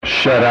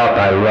Shut up,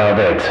 I love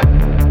it.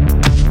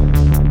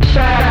 Shut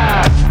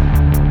up!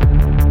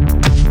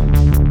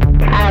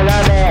 I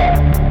love it.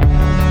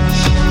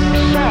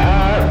 Shut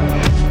up!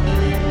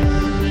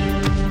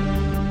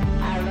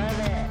 I love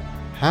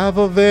it. Have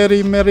a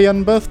very merry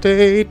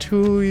birthday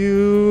to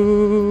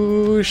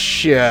you.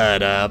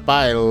 Shut up,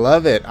 I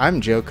love it.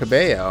 I'm Joe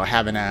Cabello,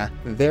 having a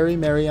very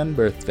merry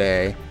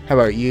birthday. How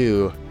about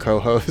you,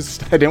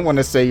 co-host? I didn't want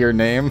to say your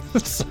name,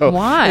 so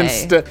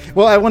why?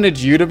 Well, I wanted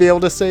you to be able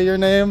to say your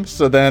name,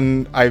 so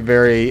then I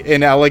very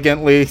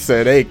inelegantly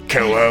said, "Hey,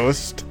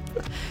 co-host."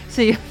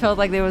 So you felt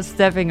like they were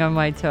stepping on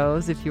my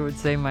toes if you would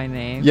say my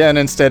name? Yeah, and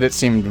instead it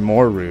seemed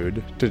more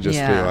rude to just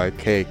be Yeah.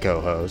 like, "Hey,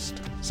 co-host."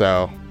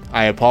 So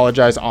I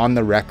apologize on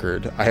the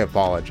record. I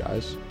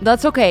apologize.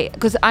 That's okay,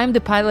 because I'm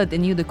the pilot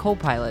and you the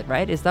co-pilot,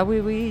 right? Is that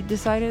what we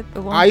decided a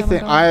long I time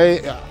think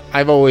ago?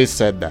 I've always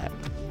said that.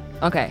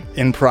 Okay.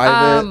 In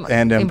private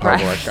and in pri-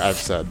 public, I've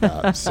said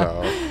that.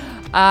 So,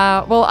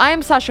 Well,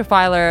 I'm Sasha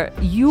Filer.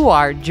 You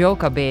are Joe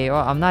Cabello.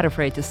 I'm not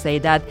afraid to say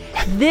that.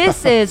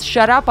 This is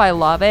Shut Up, I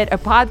Love It, a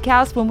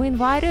podcast when we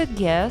invite a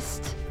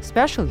guest,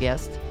 special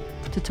guest,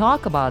 to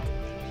talk about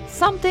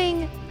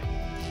something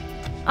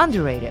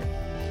underrated.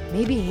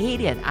 Maybe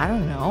hated, I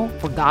don't know,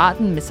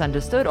 forgotten,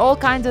 misunderstood, all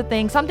kinds of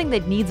things, something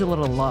that needs a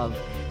little love.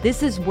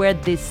 This is where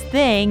this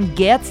thing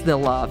gets the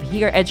love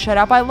here at Shut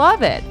Up, I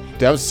Love It.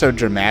 that was so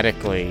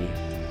dramatically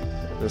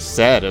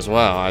said as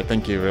well. I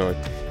think you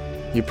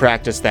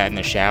practiced that in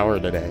the shower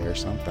today or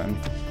something.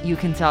 You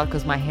can tell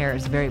because my hair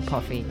is very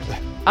puffy.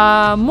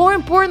 More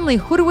importantly,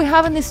 who do we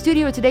have in the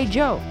studio today,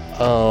 Joe?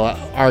 Oh,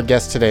 our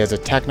guest today is a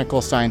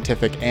technical,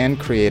 scientific, and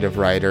creative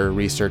writer,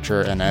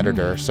 researcher, and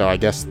editor. So I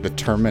guess the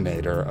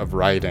Terminator of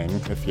writing,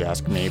 if you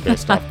ask me,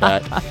 based off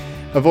that.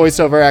 A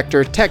voiceover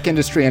actor, tech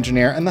industry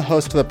engineer, and the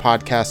host of the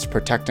podcasts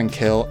Protect and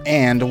Kill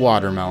and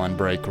Watermelon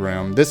Break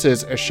Room. This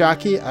is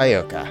Ashaki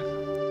Ayoka.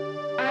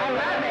 I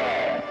love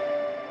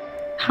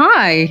it.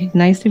 Hi,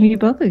 nice to meet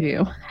both of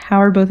you.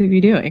 How are both of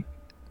you doing?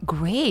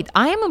 Great.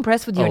 I am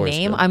impressed with your Always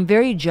name. good. I'm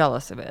very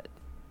jealous of it.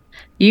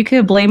 You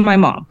could blame my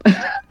mom.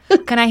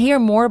 Can I hear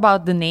more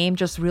about the name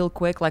just real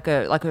quick, like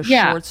a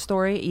Yeah. short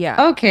story?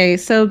 Yeah. Okay,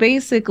 so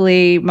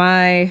basically,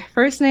 my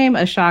first name,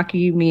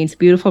 Ashaki, means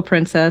beautiful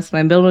princess.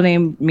 My middle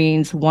name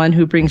means one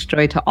who brings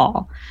joy to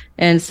all.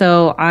 And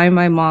so I'm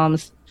my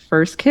mom's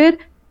first kid,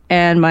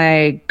 and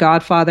my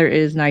godfather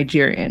is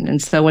Nigerian.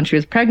 And so when she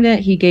was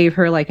pregnant, he gave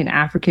her like an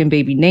African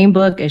baby name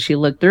book, and she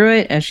looked through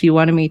it, and she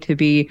wanted me to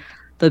be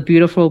the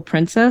beautiful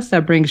princess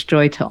that brings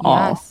joy to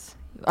all. Yes.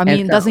 I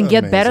mean, it doesn't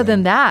get better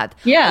than that.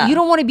 Yeah. You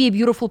don't want to be a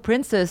beautiful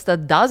princess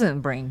that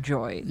doesn't bring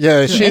joy.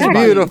 Yeah, she's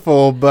everybody.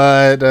 beautiful,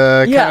 but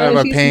kind of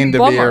a she's pain to be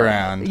bummer.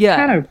 around. Yeah.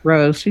 Kind of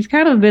gross. She's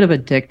kind of a bit of a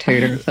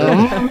dictator.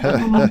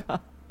 So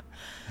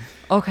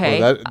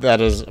Okay. Well,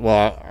 that is,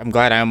 well, I'm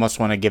glad. I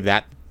almost want to give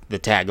that the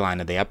tagline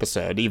of the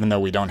episode, even though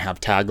we don't have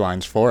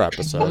taglines for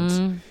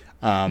episodes.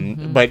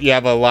 But you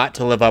have a lot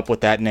to live up with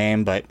that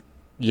name, but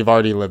you've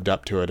already lived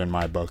up to it in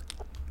my book.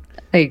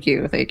 Thank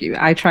you.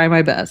 I try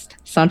my best.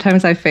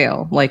 Sometimes I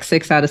fail, like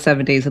 6 out of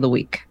 7 days of the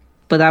week.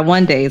 But that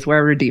one day is where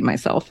I redeem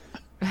myself.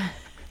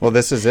 Well,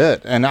 this is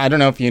it. And I don't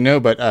know if you know,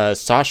 but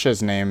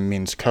Sasha's name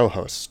means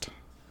co-host.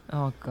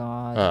 Oh,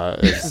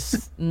 God.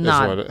 Is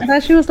Not. what it- I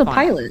thought she was the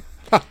pilot.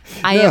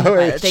 I am. No,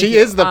 thank she you.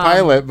 is the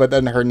pilot, but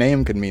then her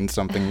name could mean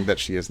something that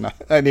she is not.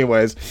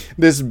 Anyways,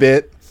 this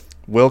bit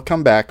will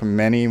come back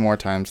many more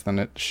times than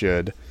it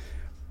should.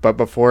 But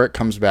before it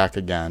comes back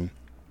again,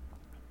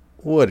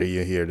 what are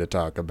you here to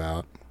talk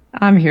about?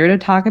 I'm here to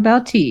talk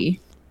about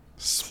tea.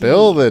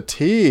 Spill the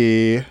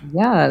tea.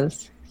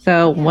 Yes.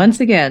 So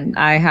once again,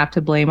 I have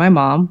to blame my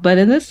mom. But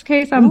in this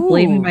case, I'm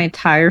blaming Ooh. my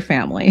entire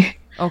family.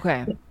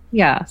 Okay.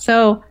 Yeah.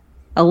 So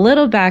a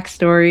little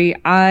backstory.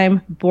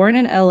 I'm born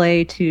in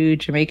LA to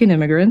Jamaican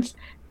immigrants.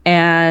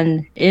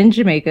 And in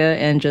Jamaica,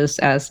 and just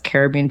as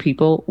Caribbean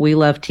people, we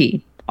love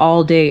tea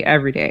all day,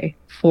 every day,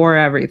 for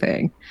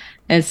everything.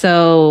 And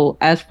so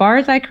as far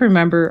as I can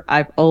remember,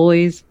 I've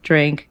always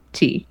drank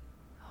tea.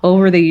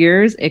 Over the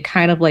years, it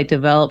kind of like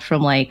developed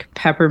from like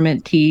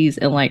peppermint teas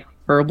and like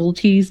herbal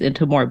teas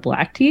into more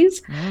black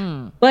teas.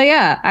 But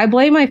yeah, I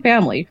blame my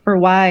family for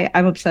why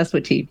I'm obsessed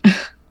with tea.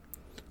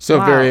 So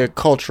Wow. very a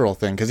cultural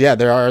thing. Because, yeah,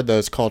 there are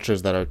those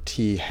cultures that are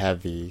tea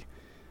heavy.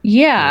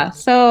 Yeah.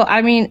 So,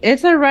 I mean,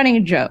 it's a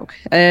running joke.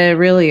 It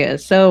really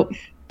is. So,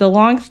 the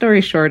long story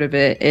short of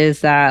it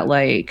is that,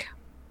 like,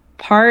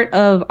 part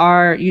of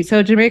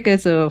so Jamaica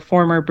is a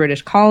former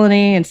British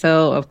colony. And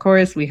so, of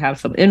course, we have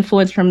some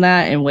influence from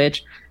that, in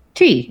which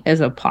tea is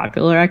a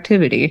popular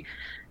activity.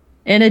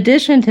 In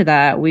addition to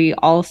that, we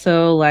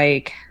also,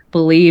 like,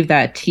 believe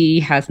that tea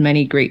has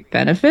many great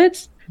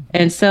benefits.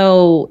 And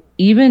so,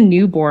 even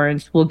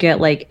newborns will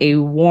get, like, a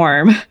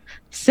warm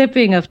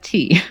sipping of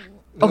tea.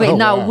 Okay. Oh,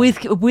 now, wow.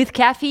 with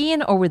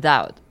caffeine or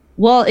without?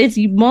 Well, it's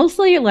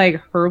mostly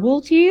like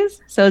herbal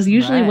teas, so it's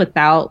usually Right.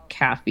 without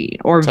caffeine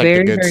or It's like the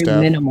very, good very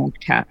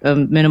stuff.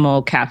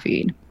 minimal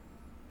caffeine.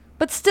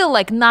 But still,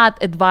 like, not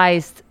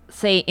advised,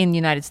 say, in the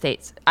United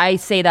States. I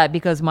say that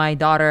because my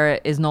daughter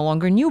is no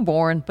longer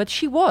newborn, but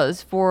she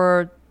was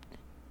for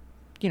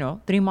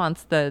 3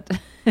 months that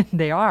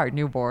they are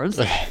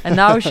newborns. And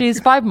now she's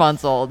 5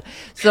 months old.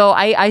 So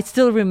I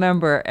still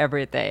remember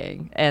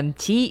everything. And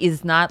tea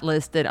is not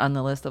listed on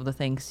the list of the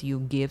things you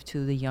give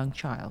to the young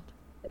child.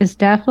 It's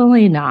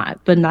definitely not,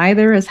 but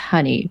neither is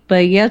honey.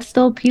 But yet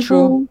still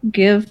people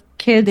give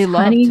kids They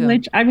love honey, to.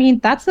 which I mean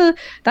that's a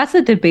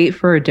debate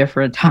for a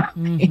different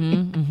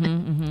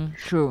time.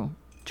 True.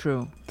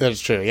 That's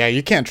true. Yeah,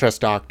 you can't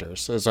trust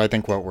doctors, is I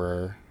think what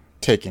we're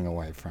taking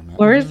away from it.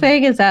 What we're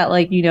saying is that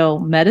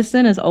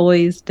medicine is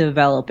always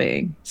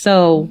developing.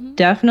 So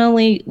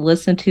definitely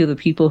listen to the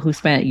people who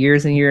spent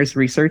years and years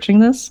researching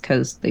this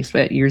because they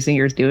spent years and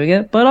years doing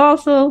it. But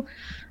also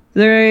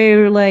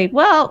they're like,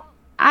 well,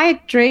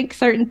 I drank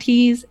certain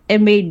teas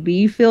and made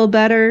me feel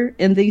better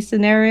in these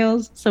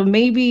scenarios. So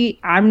maybe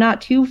I'm not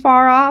too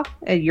far off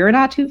and you're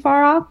not too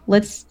far off.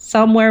 Let's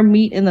somewhere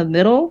meet in the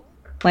middle.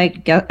 I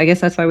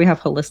guess that's why we have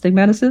holistic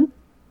medicine.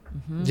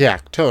 Yeah,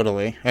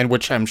 totally. And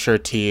which I'm sure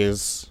tea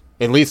is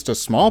at least a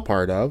small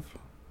part of.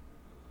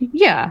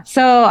 Yeah.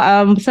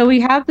 So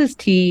we have this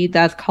tea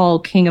that's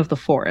called King of the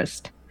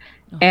Forest.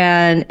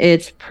 And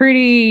it's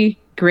pretty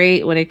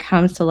great when it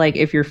comes to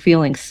if you're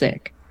feeling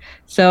sick.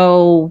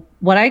 So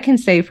what I can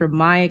say from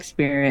my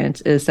experience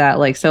is that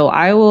so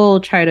I will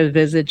try to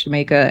visit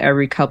Jamaica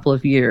every couple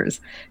of years.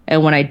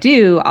 And when I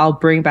do, I'll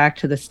bring back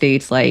to the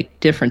States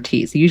different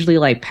teas,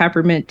 usually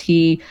peppermint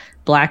tea,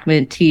 black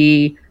mint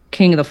tea,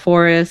 King of the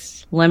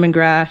Forest,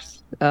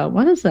 lemongrass.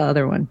 What is the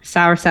other one?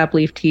 Sour sap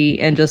leaf tea,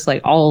 and just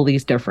all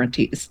these different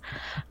teas.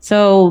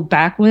 So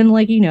back when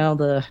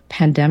the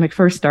pandemic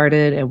first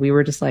started and we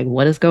were just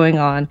what is going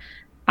on?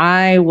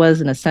 I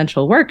was an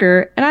essential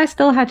worker and I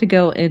still had to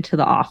go into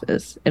the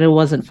office and it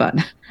wasn't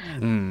fun.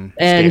 And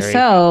Scary.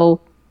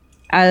 so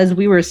as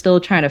we were still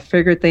trying to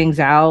figure things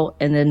out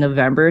and then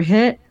November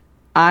hit,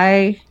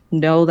 I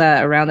know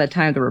that around that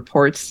time the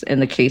reports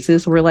and the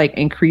cases were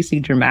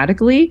increasing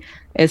dramatically.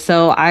 And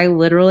so I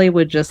literally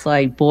would just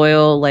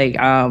boil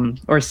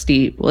or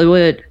steep.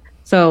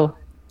 So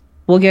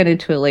we'll get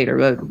into it later,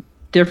 but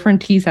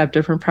different teas have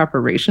different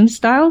preparation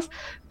styles.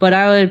 But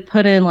I would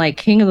put in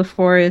King of the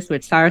Forest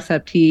with sour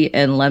sap tea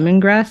and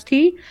lemongrass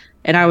tea,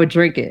 and I would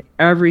drink it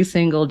every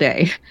single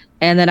day.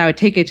 And then I would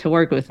take it to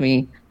work with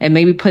me and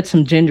maybe put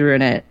some ginger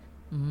in it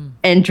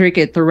and drink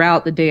it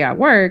throughout the day at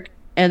work.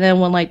 And then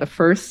when the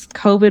first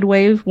COVID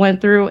wave went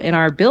through in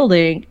our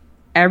building,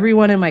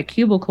 everyone in my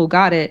cubicle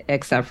got it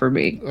except for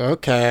me.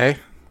 Okay.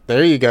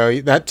 There you go.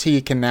 That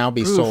tea can now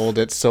be sold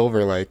at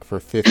Silver Lake for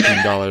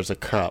 $15 a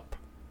cup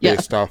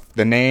based off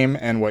the name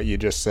and what you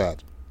just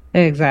said.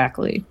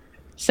 Exactly.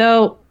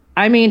 So,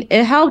 I mean,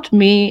 it helped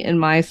me in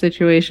my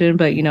situation,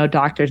 but,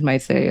 doctors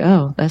might say,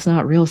 oh, that's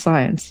not real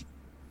science.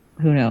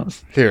 Who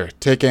knows? Here,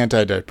 take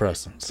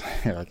antidepressants.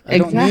 You're I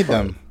don't need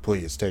them.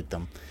 Please take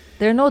them.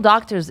 There are no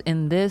doctors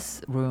in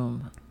this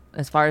room,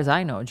 as far as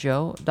I know.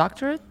 Joe,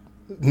 doctorate?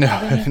 No,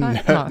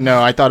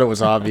 I thought it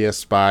was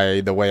obvious by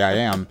the way I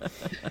am.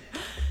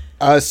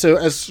 So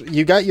as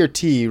you got your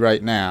tea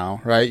right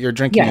now, right? You're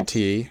drinking a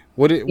tea.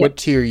 What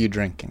tea are you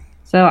drinking?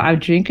 So I'm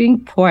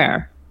drinking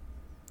pu'er.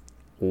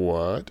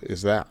 What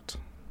is that?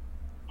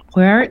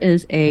 Pu'er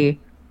is a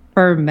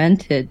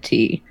fermented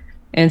tea.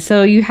 And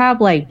so you have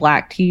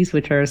black teas,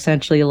 which are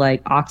essentially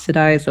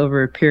oxidized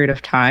over a period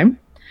of time,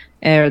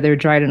 and they're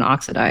dried and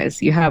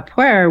oxidized. You have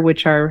pu'er,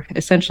 which are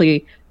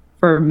essentially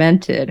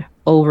fermented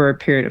over a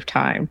period of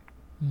time.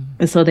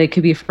 And so they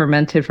could be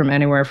fermented from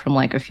anywhere from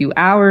a few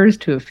hours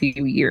to a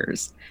few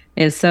years.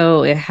 And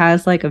so it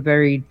has a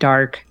very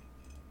dark,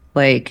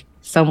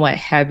 somewhat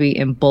heavy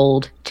and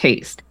bold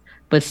taste,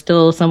 but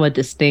still somewhat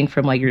distinct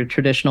from your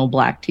traditional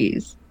black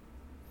teas.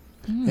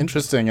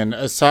 Interesting.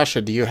 And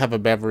Sasha, do you have a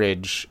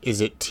beverage? Is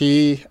it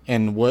tea?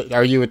 And what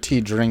are you a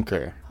tea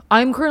drinker?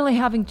 I'm currently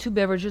having 2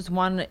 beverages.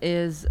 One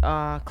is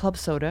club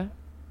soda.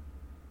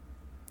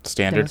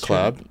 Standard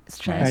club.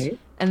 Right.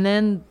 And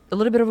then a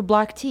little bit of a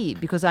black tea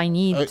because I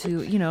need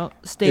to,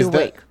 stay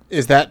awake.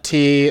 Is that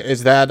tea?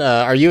 Is that?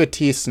 Are you a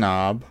tea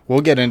snob? We'll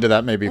get into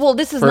that maybe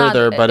This is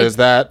further. not, but is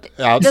that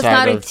outside that's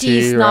not of a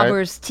tea right?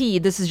 snobber's tea.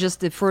 This is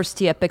just the first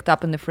tea I picked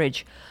up in the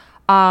fridge.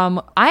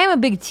 I am a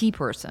big tea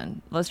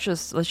person. Let's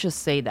just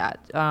say that.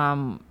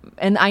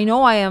 And I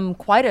know I am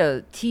quite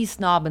a tea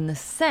snob in the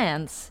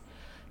sense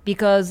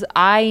because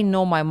I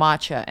know my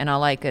matcha and I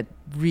like it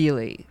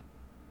really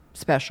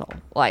special.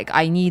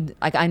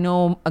 I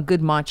know a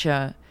good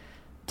matcha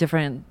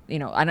different,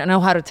 I don't know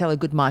how to tell a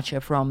good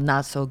matcha from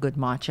not so good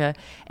matcha.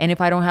 And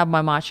if I don't have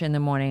my matcha in the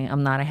morning,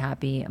 I'm not a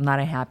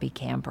happy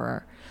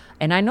camper.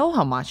 And I know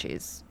how matcha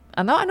is.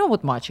 I know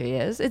what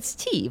matcha is. It's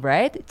tea,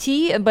 right?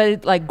 Tea, but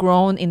it's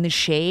grown in the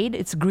shade.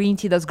 It's green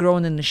tea that's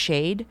grown in the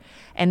shade.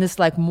 And it's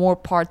more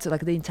parts,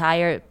 the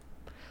entire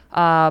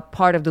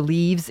part of the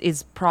leaves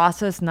is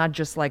processed, not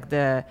just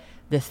the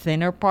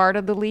thinner part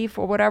of the leaf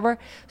or whatever.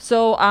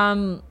 So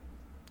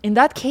in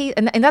that case,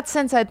 in that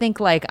sense, I think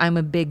I'm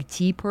a big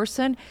tea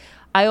person.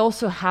 I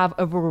also have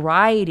a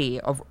variety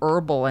of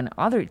herbal and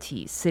other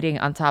teas sitting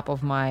on top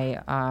of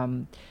my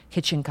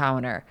kitchen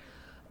counter.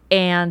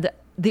 And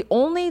The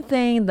only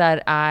thing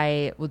that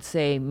I would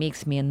say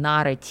makes me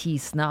not a tea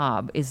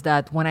snob is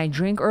that when I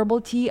drink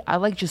herbal tea, I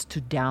like just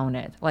to down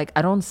it. Like,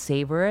 I don't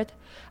savor it.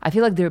 I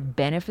feel like there are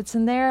benefits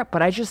in there,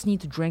 but I just need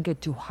to drink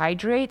it to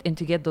hydrate and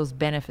to get those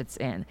benefits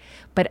in.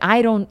 But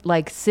I don't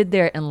like sit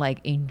there and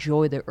like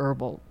enjoy the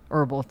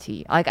herbal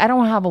tea. Like, I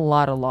don't have a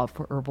lot of love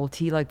for herbal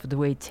tea, like for the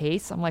way it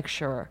tastes. I'm like,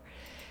 sure.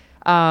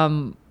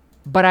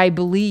 But I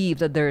believe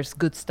that there's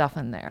good stuff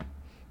in there.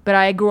 But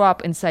I grew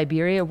up in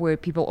Siberia where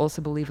people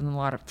also believe in a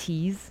lot of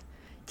teas.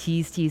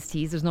 Teas.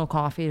 There's no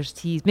coffee, there's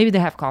teas. Maybe they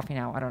have coffee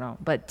now, I don't know.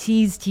 But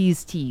teas.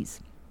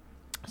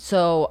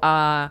 So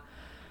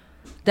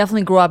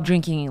definitely grew up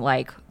drinking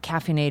like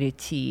caffeinated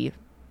tea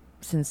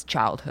since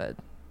childhood.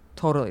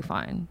 Totally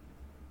fine.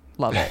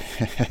 Love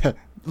it.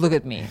 Look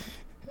at me.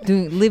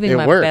 Living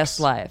my best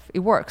life. It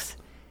works.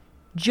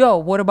 Joe,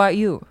 what about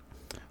you?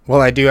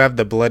 Well, I do have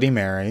the Bloody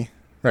Mary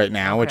right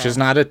now, which is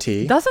not a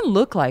tea. Doesn't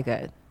look like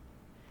it.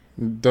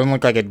 Doesn't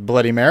look like a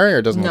Bloody Mary,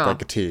 or doesn't look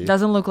like a tea?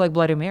 Doesn't look like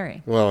Bloody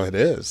Mary. Well, it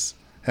is.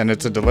 And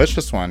it's a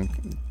delicious one.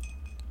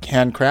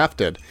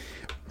 Handcrafted.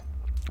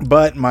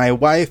 But my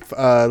wife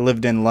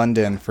lived in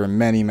London for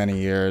many, many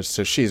years,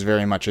 so she's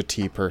very much a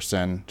tea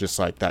person, just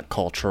like that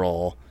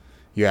cultural,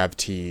 you have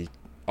tea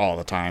all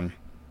the time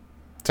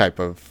type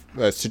of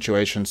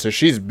situation. So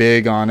she's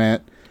big on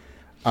it,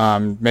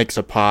 makes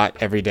a pot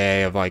every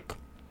day of like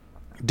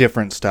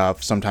different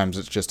stuff. Sometimes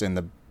it's just in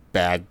the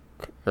bag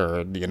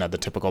or, you know, the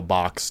typical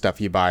box stuff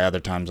you buy. Other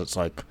times it's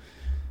like,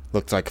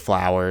 looks like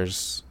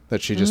flowers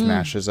that she just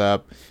mashes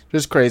up.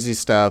 Just crazy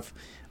stuff.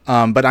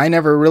 But I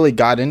never really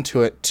got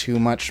into it too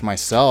much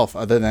myself,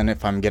 other than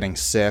if I'm getting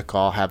sick,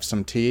 I'll have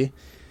some tea.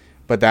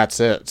 But that's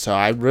it. So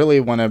I really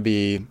want to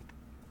be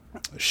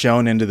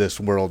shown into this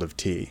world of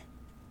tea.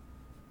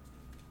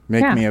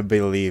 Make me a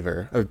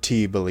believer, a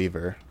tea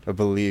believer, a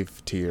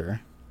believe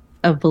tear.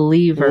 A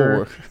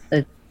believer,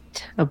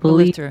 a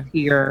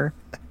believer.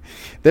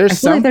 There's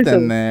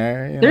something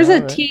there. There's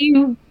a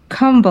tea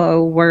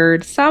combo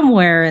word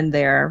somewhere in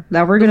there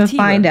that we're going to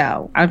find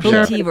out. I'm sure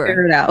we'll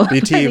figure it out.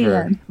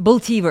 Bill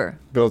Teaver.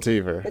 Bill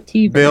Teaver.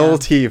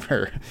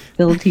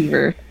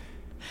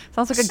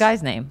 Sounds like a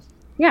guy's name.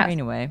 Yeah.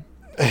 Anyway.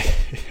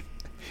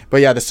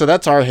 But yeah, so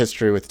that's our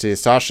history with tea.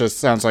 Sasha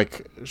sounds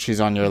like she's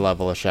on your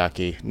level of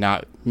Shaki,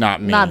 not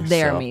me. Not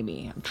there,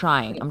 maybe. I'm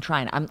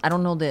trying. I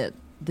don't know the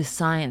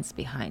science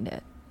behind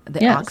it.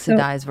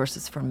 Oxidized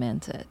versus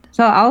fermented.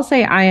 So I'll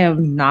say I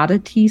am not a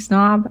tea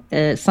snob.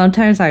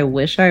 Sometimes I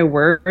wish I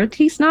were a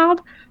tea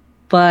snob,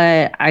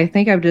 but I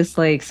think I'm just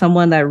like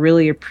someone that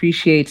really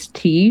appreciates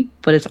tea,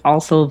 but it's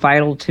also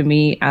vital to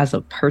me as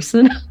a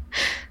person.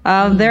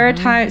 There are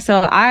times,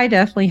 so I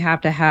definitely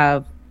have to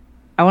have,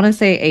 I want to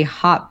say, a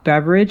hot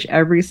beverage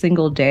every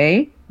single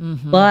day.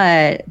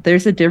 But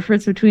there's a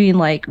difference between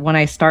like when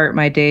I start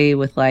my day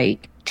with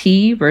like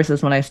tea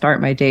versus when I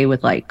start my day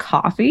with like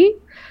coffee.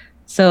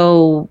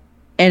 So,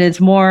 and it's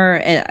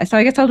more, so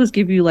I guess I'll just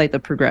give you like the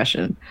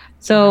progression.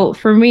 So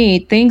for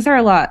me, things are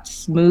a lot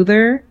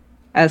smoother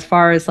as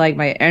far as like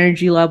my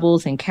energy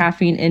levels and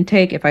caffeine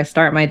intake. If I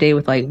start my day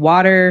with like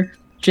water,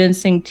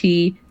 ginseng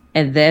tea,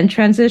 and then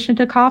transition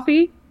to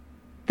coffee,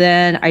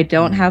 then I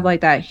don't have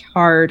like that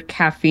hard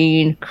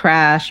caffeine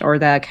crash or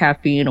that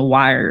caffeine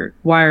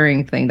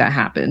wiring thing that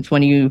happens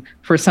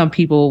for some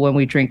people when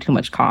we drink too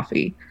much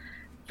coffee.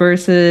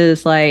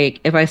 Versus like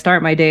if I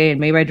start my day and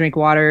maybe I drink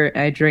water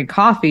and I drink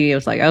coffee, it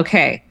was like,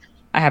 okay,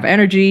 I have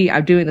energy,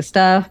 I'm doing the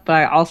stuff, but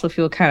I also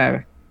feel kind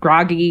of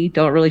groggy,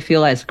 don't really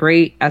feel as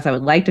great as I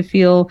would like to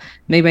feel.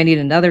 Maybe I need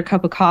another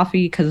cup of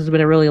coffee because it's been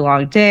a really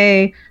long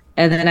day.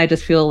 And then I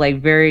just feel like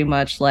very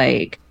much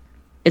like,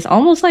 it's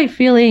almost like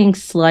feeling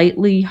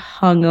slightly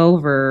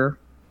hungover,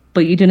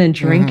 but you didn't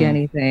drink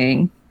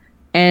anything.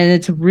 And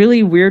it's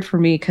really weird for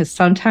me because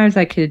sometimes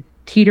I could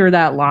teeter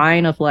that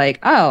line of like,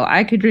 oh,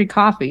 I could drink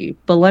coffee,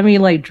 but let me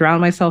like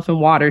drown myself in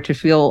water to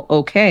feel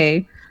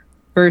okay.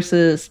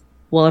 Versus,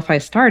 well, if I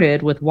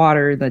started with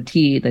water, then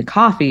tea, then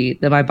coffee,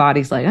 then my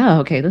body's like, oh,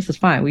 okay, this is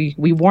fine.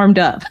 We warmed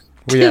up.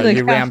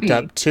 You ramped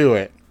up to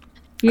it.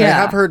 Yeah.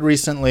 I have heard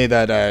recently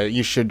that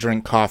you should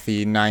drink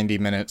coffee 90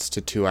 minutes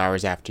to 2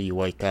 hours after you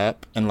wake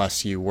up,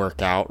 unless you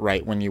work out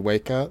right when you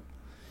wake up.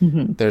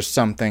 There's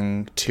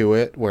something to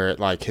it where it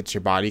like hits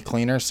your body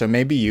cleaner. So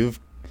maybe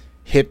you've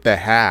hit the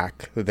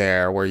hack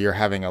there where you're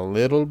having a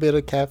little bit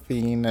of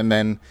caffeine and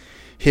then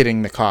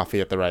hitting the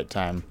coffee at the right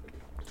time.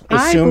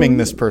 Assuming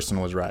this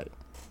person was right.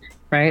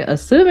 Right.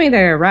 Assuming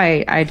they're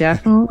right. I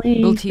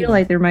definitely feel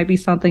like there might be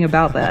something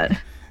about that.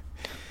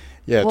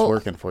 Yeah, it's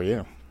working for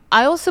you.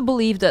 I also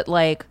believe that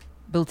like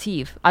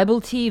I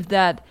believe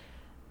that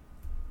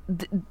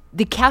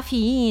the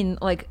caffeine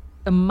like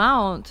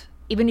amount,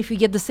 even if you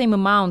get the same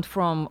amount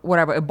from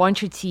whatever, a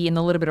bunch of tea and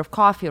a little bit of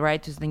coffee,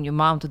 right? Just then you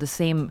amount to the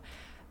same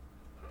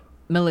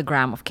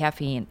milligram of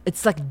caffeine.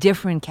 It's like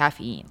different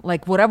caffeine.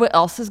 Like whatever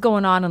else is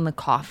going on in the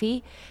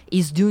coffee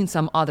is doing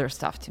some other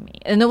stuff to me.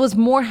 And it was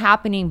more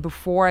happening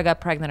before I got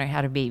pregnant or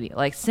had a baby.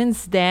 Like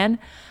since then,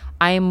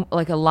 I'm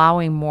like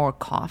allowing more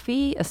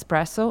coffee,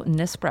 espresso,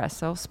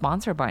 Nespresso,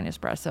 sponsored by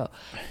Nespresso,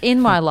 in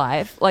my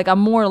life. Like I'm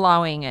more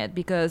allowing it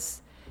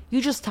because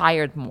you're just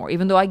tired more.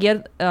 Even though I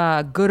get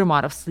a good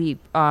amount of sleep,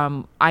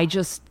 I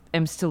just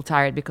am still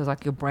tired because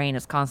like your brain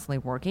is constantly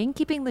working,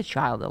 keeping the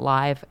child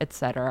alive,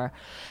 etc.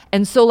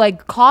 And so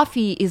like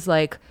coffee is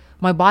like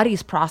my body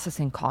is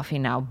processing coffee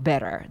now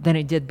better than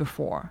it did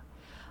before.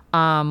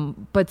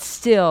 But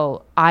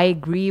still, I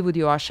agree with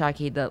you,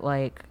 Ashaki, that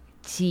like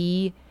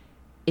tea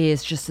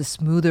is just a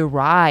smoother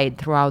ride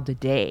throughout the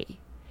day.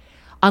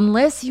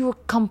 Unless you're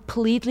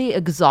completely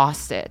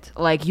exhausted,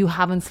 like you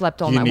haven't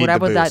slept all You night, need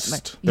whatever the that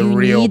boost, you the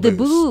real need the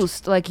boost.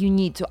 boost, like you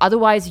need to.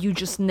 Otherwise, you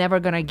just never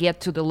gonna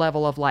get to the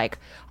level of like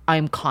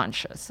I'm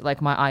conscious,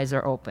 like my eyes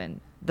are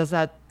open. Does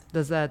that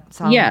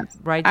sound Yeah,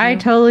 right? To I you?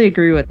 totally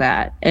agree with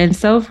that. And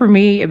so for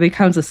me, it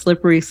becomes a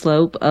slippery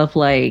slope of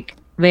like,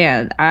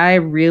 man, I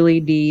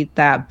really need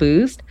that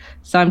boost.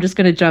 So I'm just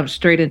going to jump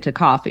straight into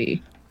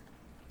coffee.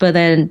 But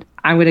then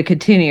I'm going to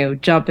continue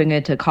jumping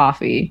into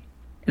coffee.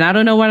 And I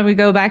don't know when we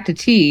go back to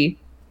tea,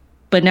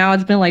 but now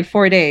it's been like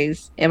 4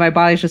 days and my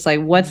body's just like,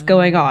 what's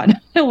going on?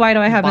 Why do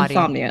I have Body.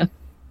 insomnia?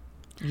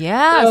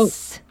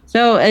 Yes.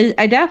 So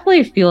I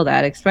definitely feel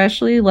that,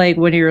 especially like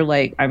when you're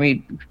like, I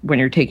mean, when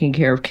you're taking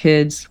care of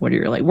kids, when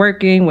you're like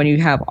working, when you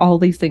have all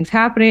these things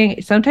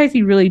happening, sometimes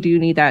you really do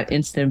need that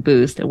instant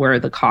boost where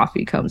the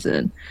coffee comes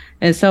in.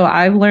 And so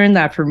I've learned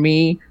that for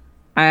me,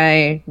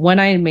 when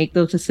I make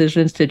those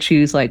decisions to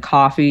choose like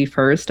coffee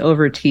first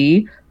over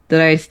tea,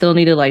 that I still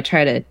need to like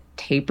try to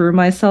taper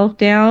myself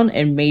down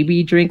and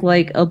maybe drink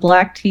like a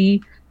black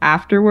tea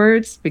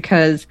afterwards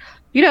because,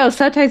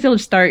 sometimes you'll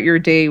start your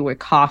day with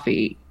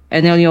coffee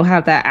and then you'll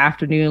have that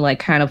afternoon, like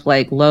kind of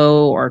like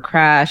low or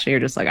crash. And you're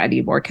just like, I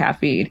need more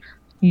caffeine.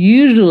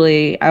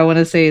 Usually, I want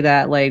to say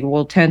that like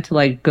we'll tend to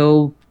like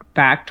go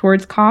back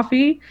towards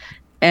coffee.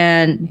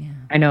 And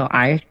I know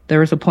there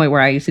was a point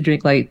where I used to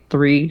drink like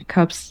 3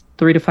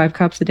 to 5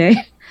 cups a day.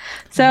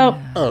 So,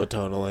 Oh,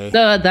 totally.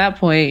 so at that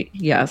point,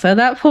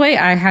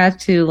 I had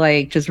to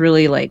like just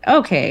really like,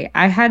 okay,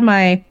 I had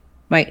my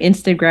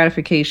instant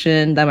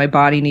gratification that my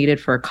body needed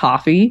for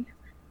coffee.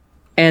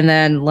 And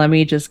then let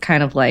me just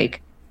kind of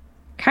like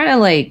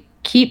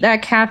keep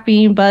that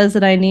caffeine buzz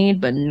that I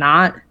need, but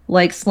not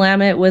like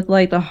slam it with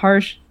like the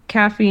harsh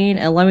caffeine.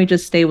 And let me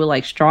just stay with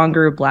like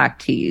stronger black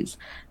teas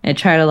and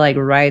try to like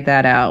ride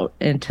that out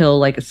until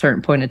like a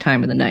certain point in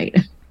time in the night.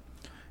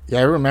 Yeah,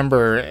 I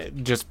remember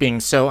just being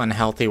so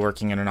unhealthy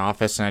working in an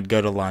office, and I'd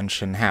go to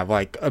lunch and have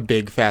like a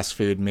big fast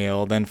food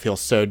meal, then feel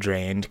so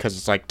drained because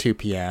it's like 2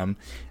 p.m.,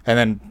 and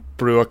then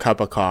brew a cup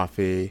of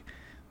coffee.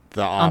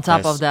 On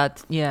top of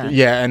that, yeah.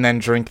 Yeah, and then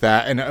drink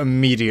that and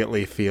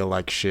immediately feel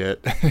like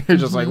shit. You're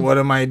just like, what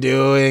am I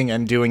doing?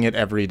 And doing it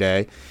every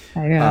day.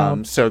 I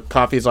know. So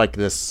coffee's like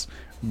this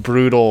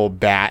brutal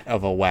bat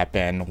of a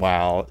weapon,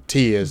 while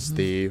tea is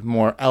the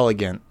more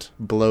elegant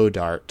blow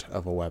dart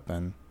of a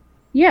weapon.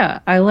 Yeah,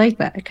 I like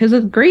that. Because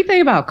the great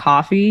thing about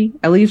coffee,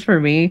 at least for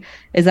me,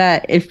 is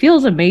that it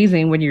feels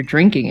amazing when you're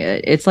drinking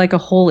it. It's like a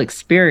whole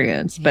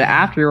experience. But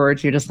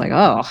afterwards, you're just like,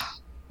 oh,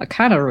 I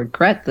kind of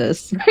regret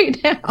this right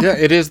now. Yeah,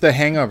 it is the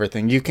hangover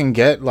thing. You can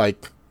get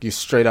like you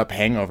straight up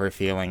hangover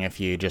feeling if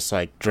you just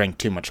like drink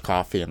too much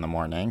coffee in the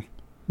morning.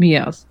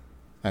 Yes.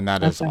 And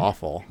that is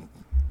awful.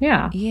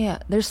 Yeah. Yeah,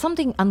 there's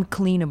something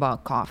unclean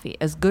about coffee.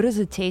 As good as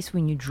it tastes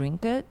when you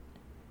drink it,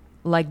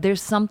 like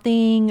there's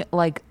something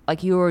like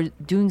you're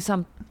doing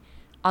some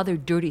other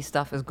dirty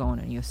stuff is going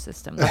in your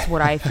system. That's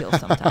what I feel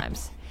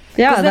sometimes.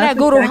 Yeah. Because then I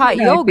go to hot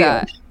exactly how I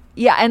yoga. feel.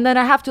 Yeah, and then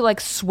I have to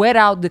like sweat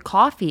out the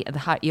coffee at the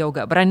hot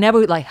yoga, but I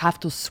never like have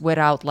to sweat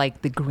out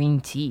like the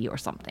green tea or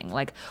something.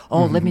 Like,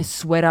 oh, let me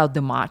sweat out the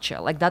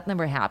matcha. Like that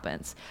never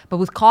happens. But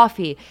with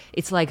coffee,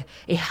 it's like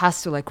it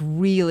has to like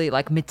really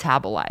like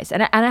metabolize.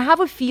 And I have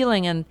a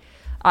feeling, and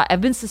I've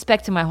been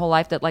suspecting my whole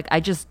life that like I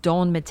just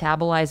don't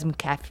metabolize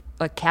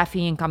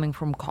caffeine coming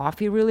from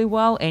coffee really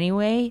well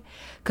anyway.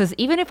 Because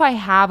even if I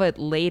have it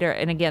later,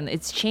 and again,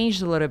 it's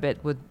changed a little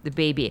bit with the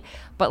baby,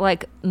 but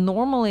like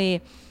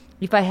normally,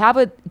 if I have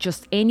it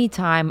just any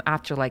time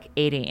after like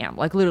 8 a.m.,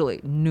 like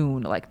literally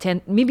noon, like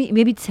 10,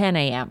 maybe 10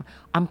 a.m.,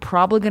 I'm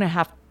probably gonna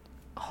have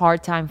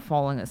hard time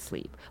falling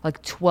asleep.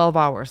 Like 12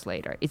 hours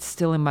later, it's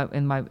still in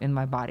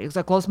my body. Because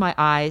I close my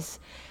eyes,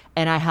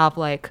 and I have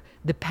like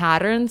the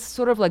patterns,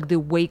 sort of like the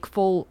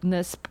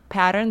wakefulness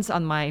patterns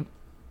on my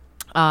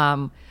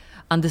on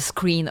the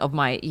screen of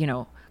my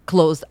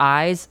closed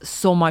eyes,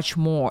 so much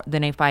more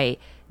than if I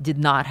did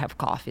not have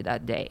coffee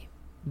that day.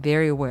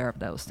 Very aware of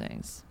those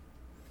things.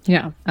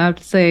 Yeah, I have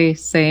to say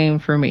same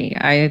for me.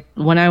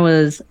 When I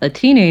was a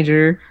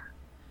teenager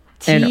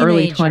in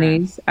early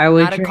 20s, I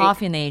would not drink, a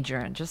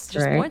coffee-nager, just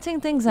Right.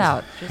 pointing things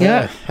out. Just,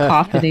 yeah,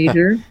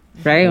 coffee-nager,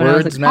 right? When I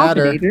was Words a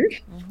matter. coffee-nager,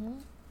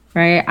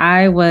 right?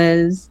 I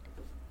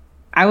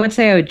would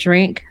say I would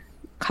drink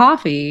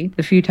coffee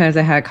the few times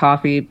I had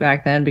coffee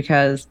back then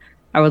because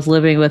I was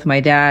living with my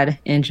dad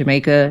in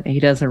Jamaica, and he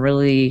doesn't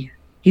really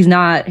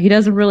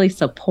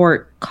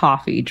support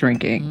coffee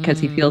drinking because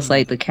he feels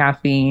like the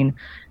caffeine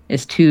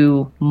is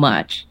too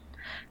much.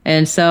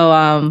 And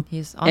so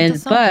He's onto and but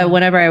something.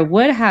 whenever I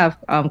would have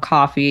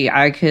coffee,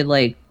 I could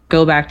like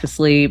go back to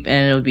sleep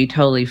and it would be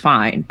totally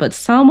fine. But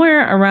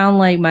somewhere around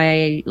like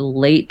my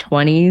late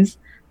 20s,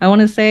 I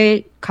want to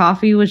say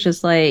coffee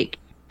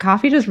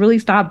just really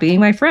stopped being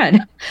my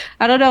friend.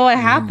 I don't know what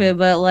happened,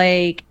 but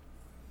like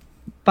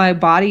my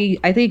body,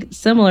 I think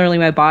similarly,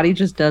 my body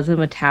just doesn't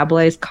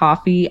metabolize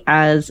coffee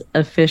as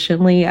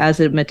efficiently as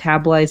it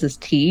metabolizes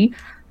tea.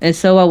 And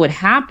so what would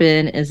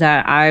happen is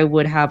that I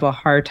would have a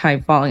hard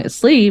time falling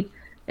asleep.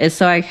 And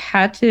so I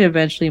had to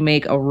eventually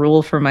make a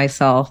rule for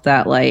myself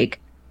that like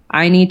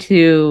I need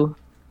to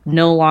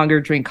no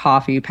longer drink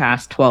coffee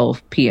past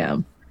 12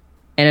 p.m.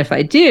 And if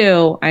I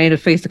do, I need to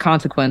face the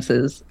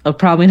consequences of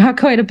probably not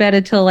going to bed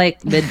until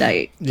like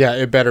midnight. Yeah,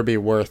 it better be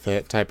worth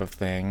it type of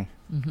thing.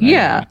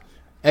 Yeah.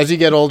 As you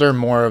get older,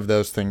 more of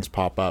those things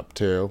pop up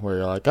too, where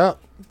you're like, oh,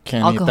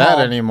 can't eat that Alcohol.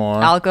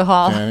 anymore.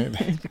 Alcohol. Can't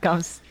eat- It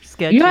becomes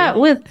sketchy. Yeah,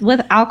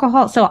 with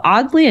alcohol. So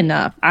oddly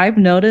enough, I've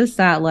noticed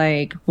that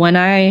like when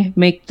I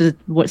make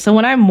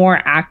when I'm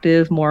more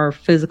active, more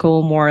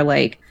physical, more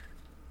like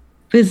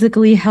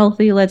physically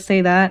healthy, let's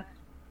say that,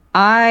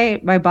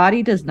 my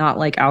body does not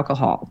like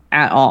alcohol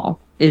at all.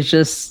 It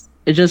just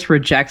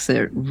rejects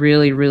it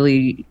really,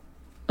 really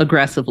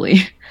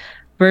aggressively.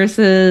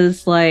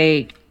 Versus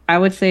like I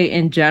would say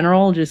in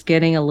general, just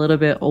getting a little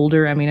bit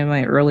older. I mean, in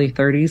my early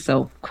 30s,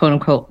 so quote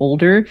unquote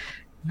older,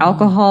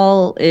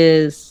 alcohol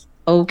is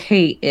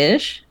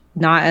okay-ish,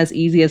 not as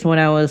easy as when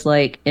I was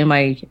like in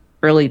my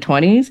early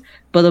 20s.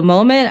 But the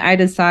moment I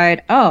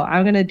decide, oh,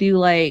 I'm gonna do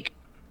like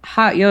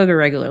hot yoga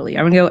regularly,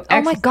 I'm gonna go. Oh my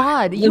exercise,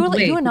 God, you lift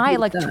you weights, and I get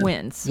like done.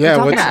 twins. Yeah, We're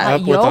talking what's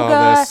about up with all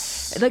yoga.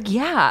 this? Like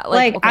yeah,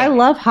 Like okay. I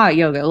love hot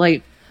yoga.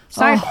 Like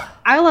sorry, Oh.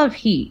 I love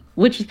heat,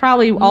 which is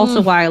probably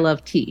also why I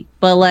love tea.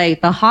 But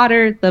like the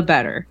hotter, the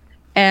better.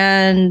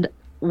 And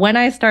when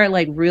I start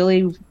like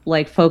really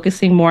like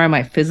focusing more on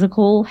my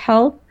physical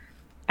health,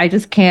 I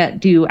just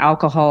can't do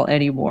alcohol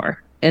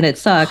anymore. And it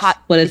sucks,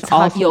 but it's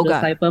hot also yoga. the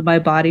type of my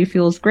body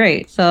feels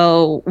great.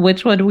 So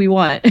which one do we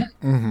want?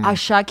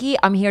 Ashaki,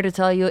 I'm here to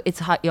tell you it's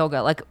hot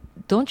yoga. Like,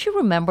 don't you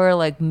remember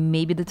like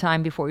maybe the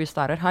time before you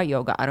started hot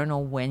yoga? I don't know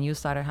when you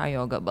started hot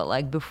yoga, but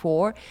like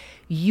before,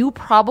 you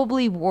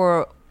probably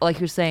were like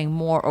you're saying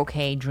more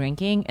okay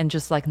drinking and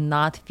just like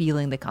not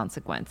feeling the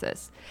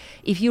consequences.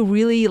 If you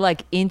really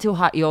like into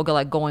hot yoga,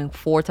 like going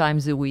 4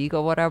 times a week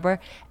or whatever,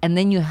 and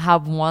then you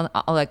have one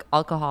like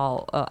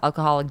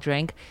alcoholic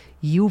drink,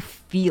 you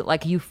feel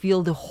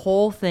the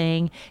whole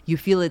thing. You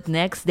feel it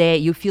next day.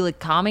 You feel it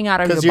coming out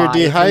of your 'Cause you're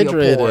body through your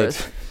dehydrated.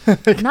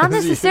 pores. Not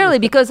necessarily,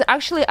 because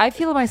actually I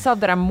feel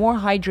myself that I'm more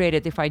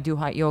hydrated if I do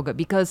hot yoga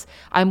because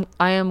I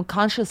am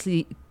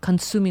consciously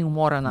consuming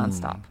water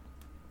nonstop.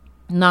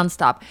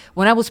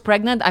 When I was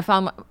pregnant, I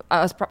found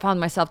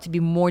myself to be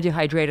more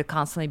dehydrated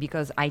constantly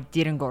because I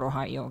didn't go to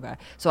hot yoga.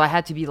 So I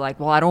had to be like,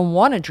 well, I don't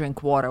want to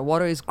drink water.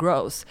 Water is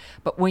gross.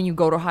 But when you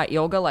go to hot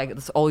yoga, like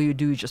that's all you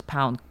do, you just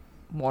pound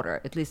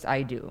water. At least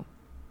I do.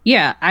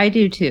 Yeah, I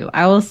do too.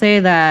 I will say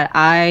that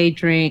I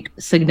drink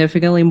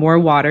significantly more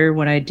water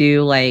when I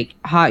do like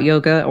hot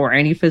yoga or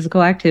any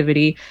physical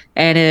activity,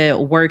 and it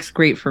works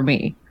great for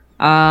me.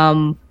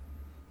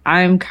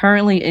 I'm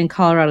currently in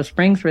Colorado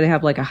Springs where they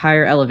have like a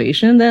higher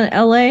elevation than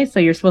LA, so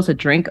you're supposed to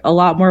drink a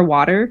lot more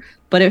water,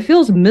 but it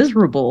feels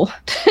miserable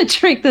to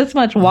drink this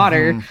much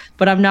water,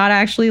 but I'm not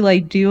actually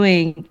like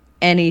doing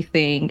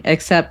anything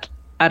except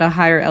at a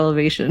higher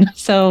elevation.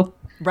 So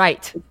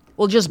Right.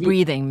 Well, just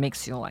breathing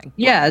makes you like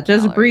yeah,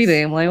 just calories.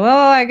 breathing. I'm like,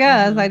 well, I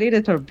guess I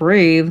needed to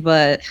breathe,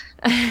 but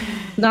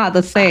not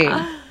the same.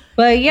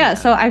 But yeah,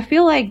 so I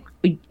feel like,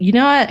 you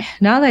know what?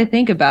 Now that I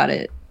think about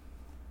it,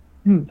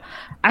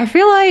 I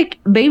feel like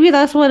maybe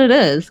that's what it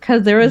is.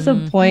 Because there was a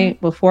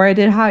point before I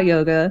did hot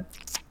yoga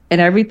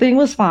and everything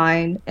was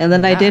fine. And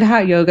then I did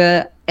hot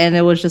yoga and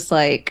it was just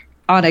like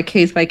on a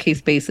case by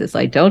case basis.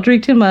 Like, don't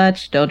drink too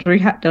much. Don't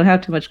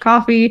have too much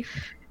coffee.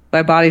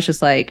 My body's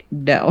just like,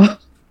 no.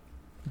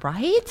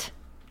 Right?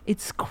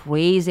 It's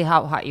crazy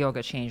how hot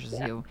yoga changes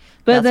you.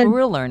 But That's then- what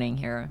we're learning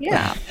here.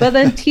 Yeah, but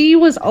then tea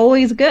was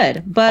always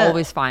good. But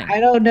Always fine. I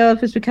don't know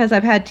if it's because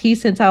I've had tea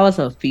since I was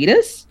a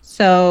fetus.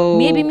 So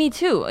Maybe me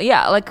too.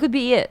 Yeah, like could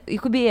be it. It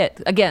could be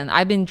it. Again,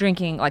 I've been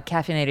drinking like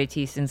caffeinated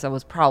tea since I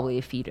was probably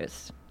a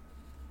fetus.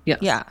 Yes.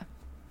 Yeah.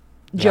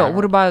 Joe, Yeah.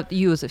 what about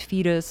you as a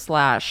fetus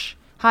slash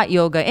hot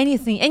yoga?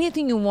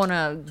 Anything you want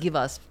to give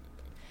us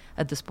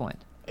at this point?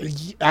 I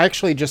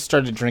actually just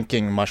started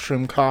drinking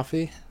mushroom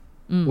coffee,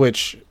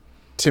 which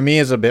to me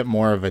is a bit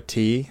more of a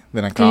tea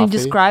than a Can coffee. you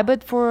describe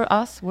it for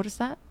us? What is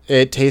that?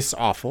 It tastes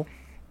awful.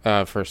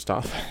 First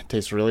off, it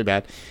tastes really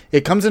bad.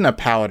 It comes in a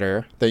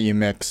powder that you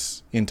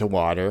mix into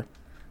water,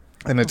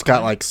 and it's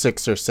got like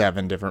 6 or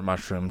 7 different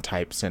mushroom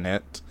types in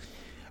it.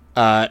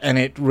 And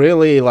it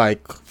really,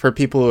 like, for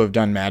people who have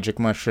done magic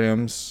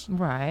mushrooms,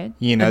 Right.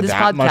 you know, And this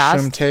that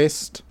mushroom podcast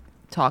taste.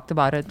 talked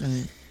about it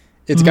and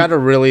It's got a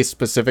really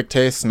specific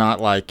taste, not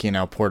like, you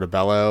know,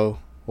 portobello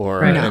or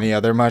Right. any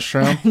other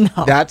mushroom.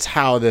 That's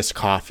how this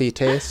coffee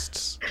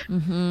tastes.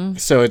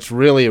 So it's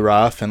really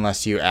rough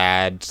unless you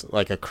add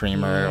like a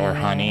creamer or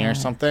honey or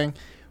something.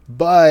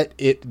 but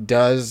it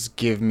does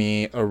give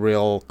me a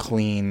real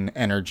clean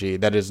energy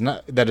that is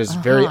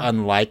very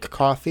unlike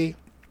coffee.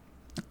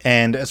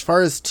 And as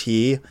far as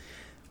tea,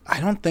 I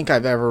don't think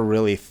I've ever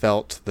really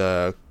felt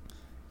the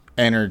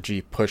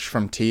energy push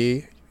from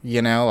tea,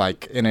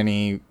 like in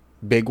any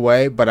big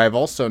way, but I've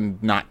also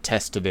not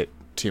tested it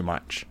too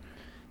much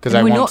because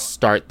I won't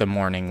start the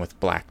morning with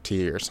black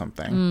tea or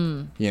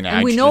something.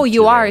 And we know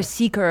you are a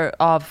seeker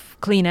of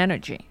clean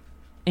energy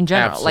in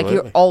general. Absolutely.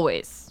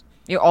 Like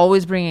you're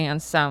always bringing in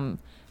some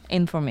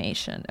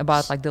information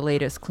about like the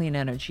latest clean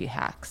energy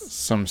hacks.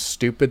 Some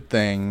stupid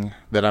thing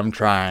that I'm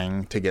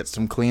trying to get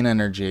some clean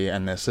energy,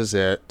 and this is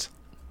it.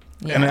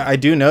 Yeah. And I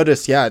do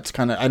notice, it's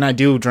kind of, and I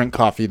do drink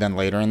coffee then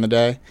later in the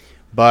day,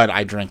 but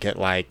I drink it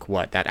like,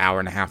 that hour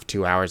and a half,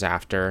 2 hours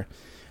after,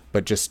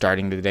 but just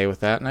starting the day with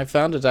that. And I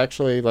found it's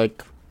actually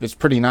like, it's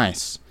pretty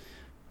nice.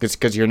 It's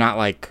because you're not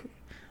like,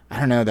 I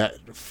don't know,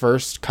 that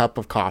first cup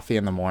of coffee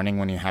in the morning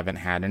when you haven't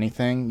had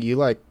anything, you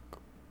like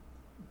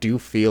do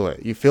feel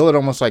it. You feel it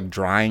almost like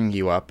drying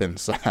you up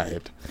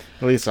inside.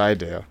 At least I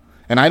do.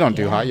 And I don't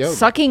do hot yoga.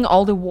 Sucking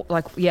all the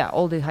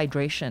all the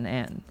hydration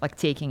and like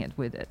taking it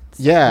with it.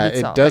 Yeah,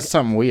 it does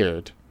something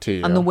weird to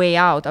you. On the way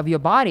out of your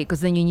body,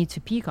 because then you need to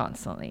pee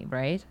constantly,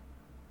 right?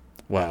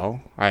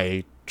 Well,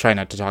 I try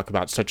not to talk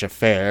about such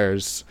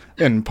affairs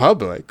in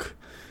public.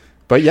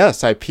 But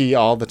yes, I pee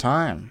all the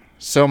time.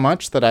 So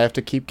much that I have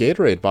to keep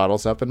Gatorade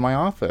bottles up in my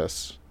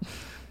office.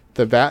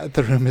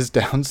 The room is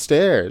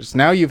downstairs.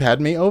 Now you've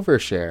had me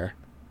overshare.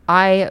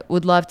 I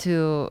would love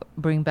to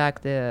bring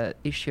back the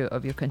issue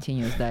of your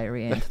continuous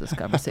diarrhea into this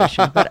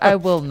conversation, but I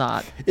will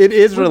not. It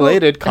is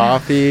related.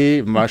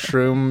 Coffee,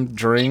 mushroom,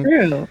 drink.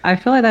 True. I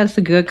feel like that's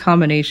a good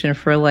combination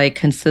for like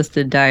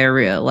consistent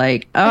diarrhea.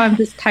 Like, I'm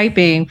just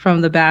typing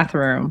from the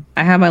bathroom.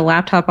 I have my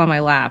laptop on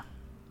my lap.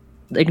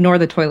 Ignore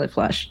the toilet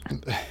flush.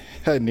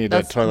 I need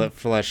a toilet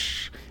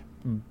flush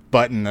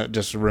button that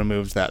just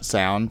removes that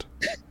sound.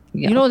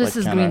 Yeah. This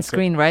is green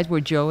screen, right? Where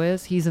Joe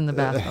is. He's in the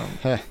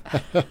bathroom.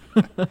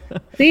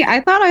 See,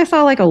 I thought I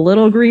saw like a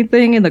little green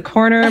thing in the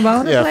corner.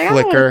 About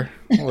flicker.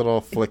 A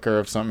little flicker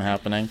of something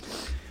happening.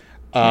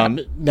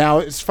 Now,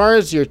 as far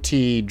as your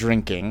tea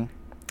drinking,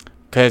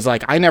 because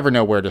like I never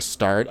know where to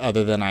start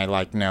other than I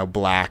know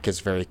black is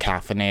very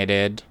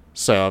caffeinated.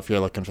 So if you're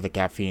looking for the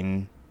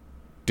caffeine,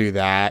 do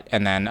that.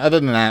 And then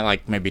other than that,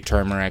 like maybe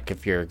turmeric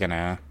if you're going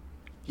to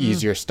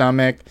ease your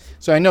stomach.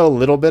 So I know a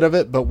little bit of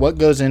it, but what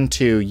goes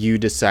into you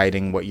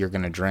deciding what you're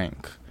going to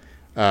drink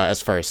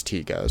as far as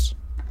tea goes?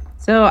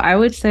 So I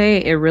would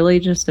say it really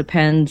just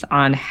depends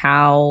on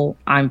how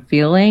I'm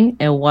feeling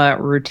and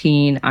what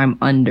routine I'm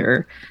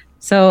under.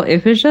 So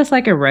if it's just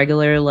like a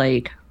regular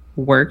like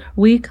work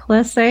week,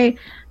 let's say,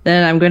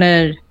 then I'm going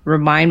to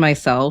remind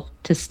myself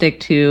to stick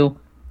to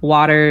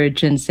water,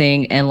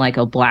 ginseng, and like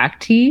a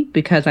black tea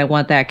because I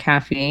want that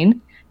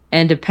caffeine.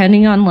 And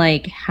depending on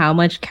like how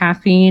much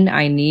caffeine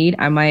I need,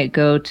 I might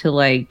go to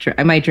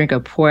I might drink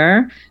a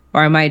pu'er,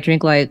 or I might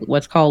drink like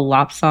what's called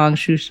lapsang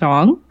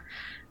souchong,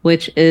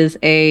 which is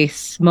a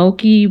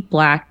smoky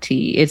black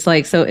tea. It's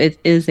like, so it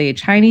is a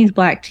Chinese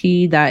black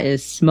tea that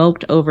is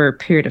smoked over a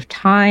period of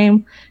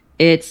time.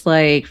 It's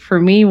like, for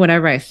me,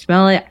 whenever I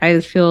smell it, I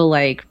just feel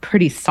like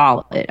pretty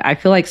solid. I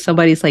feel like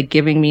somebody's like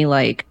giving me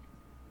like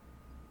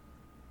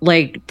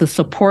the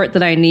support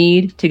that I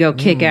need to go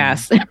kick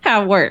ass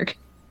at work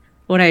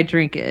when I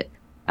drink it.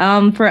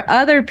 For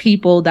other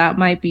people, that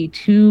might be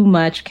too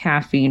much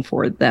caffeine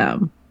for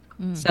them.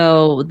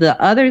 So the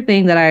other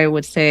thing that I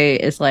would say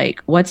is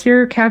like, what's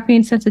your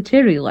caffeine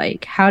sensitivity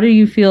like? How do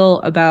you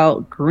feel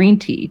about green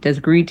tea? Does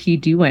green tea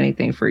do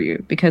anything for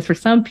you? Because for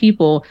some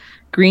people,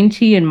 green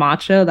tea and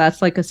matcha,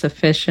 that's like a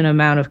sufficient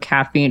amount of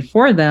caffeine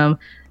for them,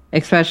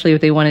 especially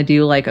if they want to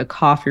do like a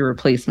coffee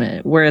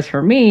replacement. Whereas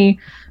for me,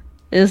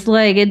 it's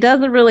like, it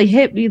doesn't really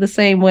hit me the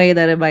same way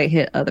that it might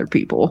hit other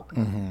people.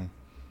 Mm-hmm.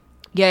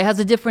 Yeah, it has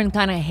a different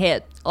kind of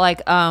hit.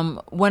 Like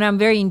when I'm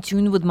very in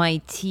tune with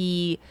my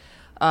tea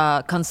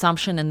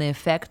consumption and the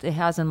effect it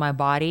has on my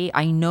body,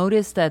 I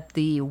notice that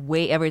the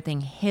way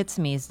everything hits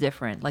me is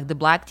different. Like the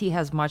black tea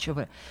has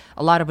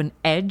a lot of an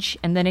edge,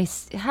 and then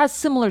it has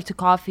similar to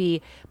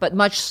coffee, but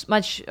much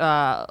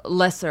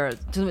lesser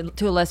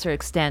to a lesser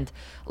extent,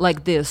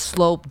 like the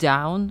slope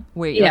down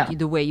where like,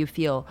 the way you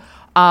feel.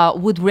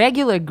 With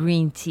regular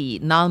green tea,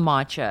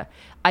 non-matcha,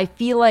 I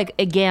feel like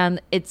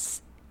again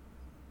it's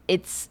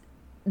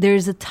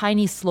there's a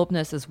tiny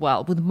slopeness as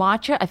well. With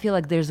matcha, I feel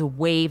like there's a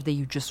wave that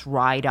you just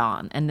ride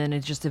on and then it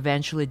just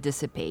eventually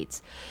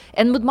dissipates.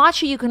 And with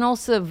matcha, you can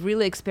also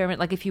really experiment.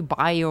 Like if you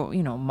buy your,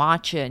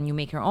 matcha and you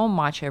make your own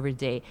matcha every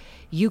day,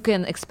 you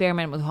can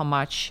experiment with how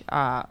much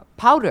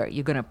powder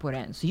you're going to put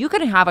in. So you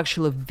can have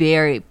actually a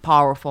very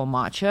powerful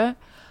matcha,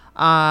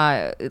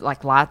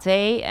 like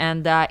latte,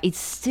 and it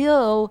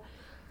still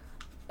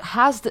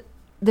has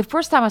the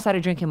first time I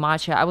started drinking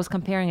matcha, I was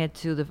comparing it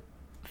to the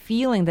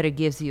feeling that it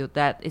gives you,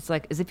 that it's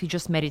like as if you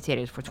just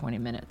meditated for 20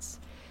 minutes.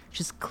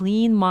 Just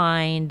clean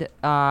mind,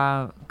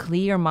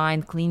 clear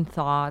mind, clean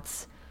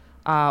thoughts,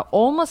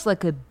 almost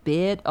like a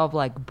bit of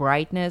like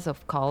brightness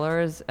of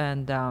colors.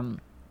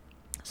 And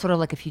sort of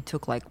like if you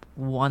took like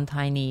one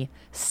tiny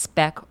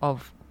speck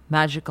of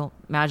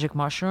magic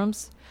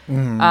mushrooms,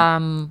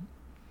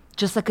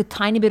 just like a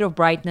tiny bit of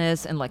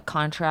brightness and like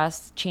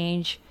contrast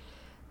change.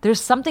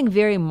 There's something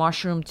very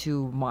mushroom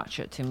to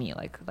matcha to me,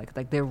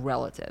 like they're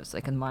relatives,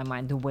 like in my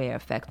mind, the way it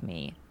affect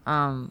me.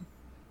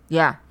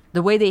 Yeah,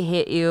 the way they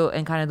hit you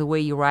and kind of the way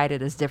you ride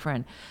it is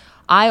different.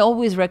 I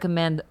always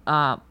recommend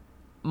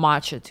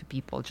matcha to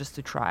people just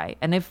to try.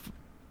 And if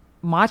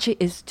matcha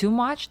is too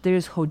much,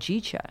 there's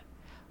hojicha.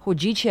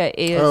 Hojicha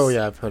is... Oh,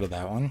 yeah, I've heard of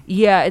that one.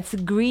 Yeah, it's a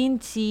green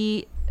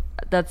tea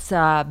that's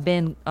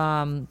been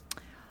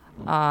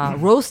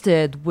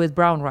roasted with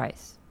brown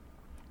rice.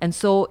 And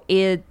so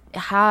it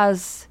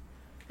has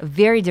a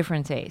very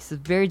different taste.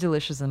 It's very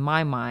delicious in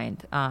my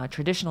mind,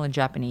 traditional in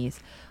Japanese.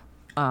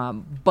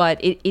 But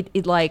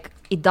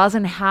it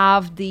doesn't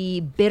have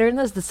the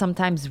bitterness that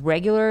sometimes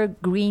regular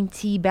green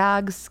tea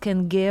bags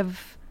can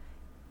give,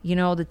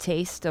 the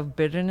taste of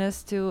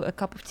bitterness to a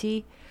cup of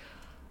tea.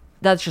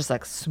 That's just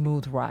like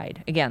smooth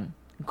ride. Again,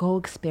 go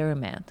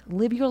experiment.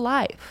 Live your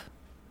life.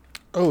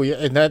 Oh, yeah,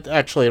 and that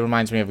actually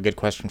reminds me of a good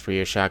question for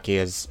you, Shaki,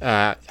 is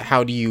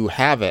how do you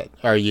have it?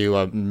 Are you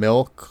a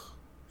milk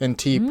and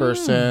tea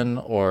person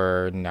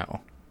or no?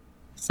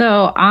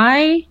 So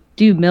I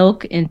do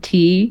milk and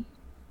tea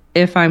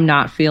if I'm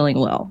not feeling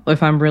well,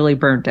 if I'm really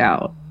burnt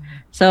out.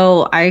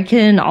 So I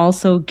can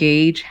also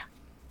gauge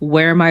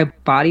where my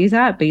body's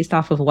at based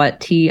off of what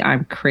tea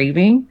I'm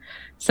craving.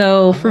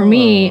 So for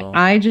me,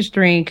 I just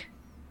drink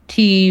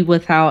tea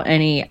without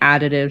any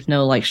additives,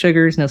 no like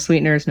sugars, no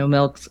sweeteners, no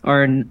milks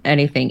or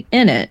anything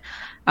in it.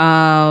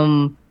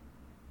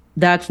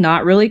 That's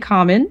not really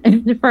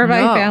common for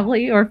my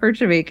family or for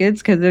Jamaicans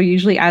because they'll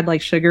usually add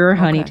like sugar or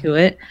honey to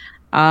it.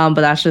 But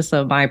that's just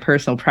my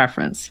personal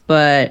preference.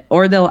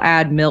 Or they'll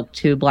add milk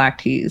to black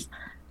teas.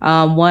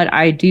 What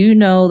I do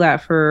know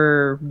that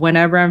for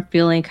whenever I'm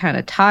feeling kind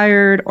of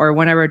tired or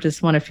whenever I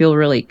just want to feel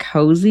really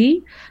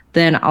cozy,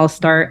 then I'll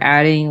start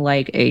adding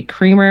like a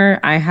creamer.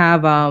 I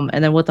have,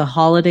 and then with the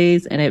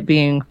holidays and it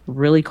being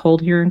really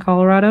cold here in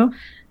Colorado,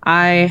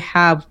 I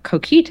have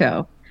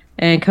coquito.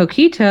 And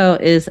coquito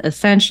is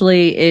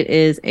essentially, it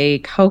is a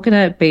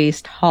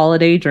coconut-based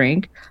holiday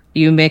drink.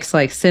 You mix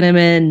like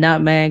cinnamon,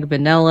 nutmeg,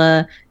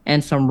 vanilla,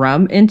 and some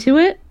rum into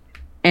it.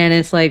 And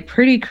it's like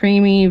pretty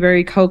creamy,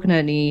 very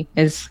coconut-y.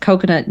 It's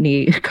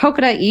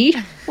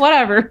coconut-y,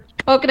 whatever,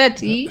 coconut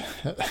tea.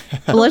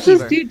 So let's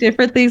just do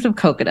different things of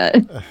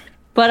coconut.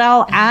 But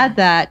I'll add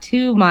that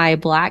to my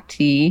black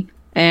tea.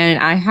 And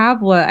I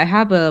have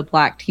a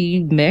black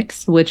tea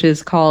mix, which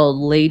is called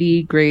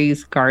Lady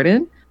Grey's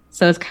Garden.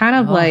 So it's kind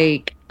of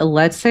like,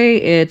 let's say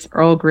it's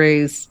Earl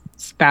Grey's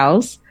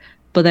spouse,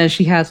 but then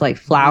she has like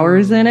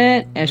flowers in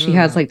it and she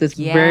has like this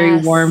very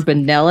warm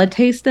vanilla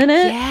taste in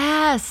it.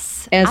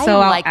 Yes. And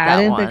so I'll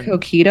add in the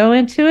coquito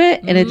into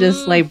it and it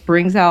just like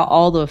brings out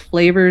all the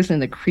flavors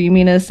and the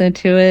creaminess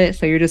into it.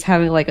 So you're just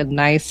having like a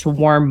nice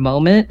warm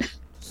moment.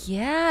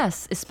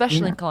 Yes,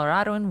 especially in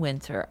Colorado in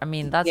winter. I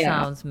mean, that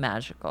sounds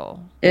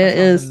magical. It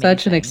is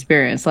such an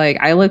experience. Like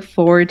I look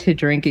forward to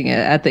drinking it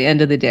at the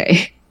end of the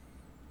day.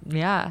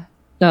 Yeah.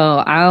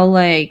 So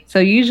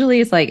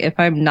usually it's like if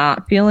I'm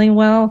not feeling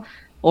well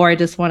or I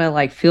just want to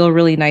like feel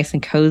really nice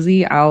and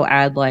cozy, I'll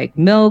add like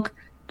milk.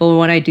 But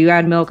when I do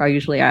add milk, I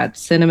usually add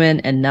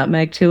cinnamon and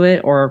nutmeg to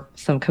it or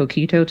some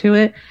coquito to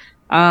it.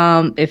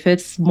 If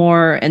it's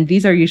more, and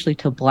these are usually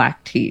to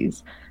black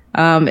teas.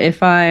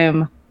 If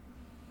I'm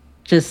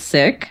just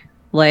sick,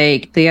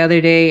 like the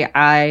other day,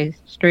 I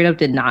straight up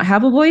did not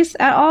have a voice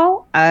at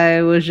all.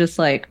 I was just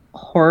like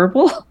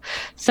horrible.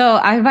 So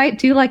I might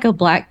do like a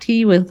black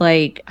tea with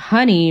like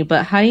honey,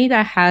 but honey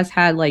that has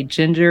had like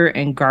ginger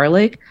and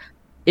garlic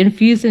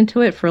infused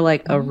into it for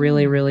like a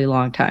really, really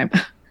long time.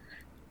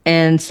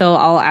 And so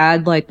I'll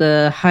add like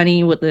the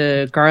honey with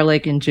the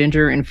garlic and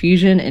ginger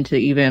infusion into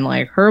even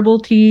like herbal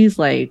teas,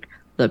 like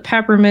the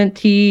peppermint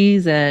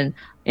teas and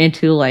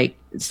into like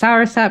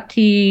soursop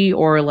tea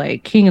or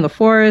like King of the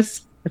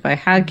Forest. If I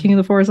had King of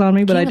the Forest on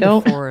me, but I don't. King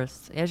of the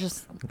Forest. Yeah,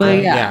 just.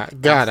 But yeah,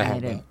 gotta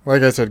have it.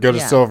 Like I said, go to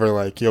Silver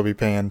Lake. You'll be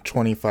paying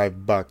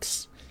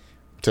 $25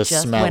 to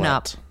just smell went it.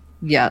 up.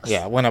 Yes.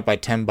 Yeah, it went up by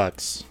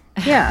 $10.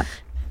 Yeah.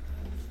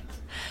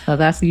 So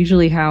that's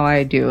usually how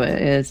I do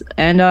it.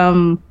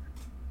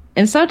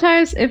 And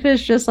sometimes if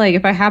it's just like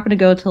if I happen to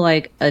go to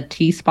like a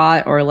tea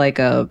spot or like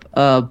a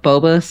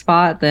boba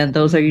spot, then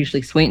those are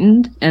usually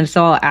sweetened, and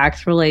so I'll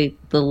ask for like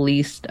the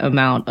least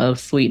amount of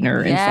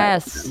sweetener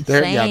inside.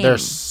 They're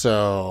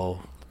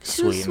so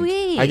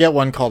sweet. I get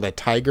one called a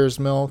Tiger's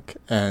Milk,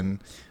 and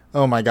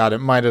oh my god, it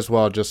might as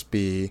well just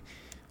be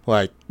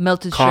like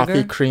melted coffee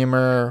sugar?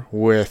 creamer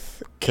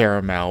with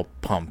caramel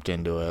pumped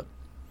into it.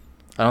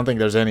 I don't think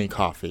there's any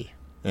coffee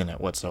in it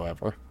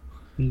whatsoever.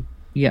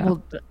 Yeah.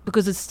 Well,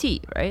 because it's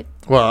tea, right?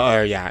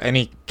 Well, yeah,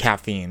 any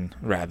caffeine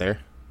rather.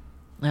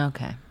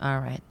 Okay. All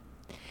right.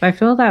 I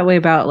feel that way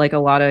about like a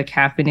lot of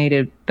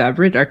caffeinated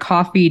beverage or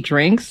coffee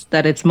drinks,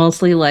 that it's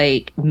mostly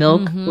like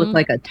milk with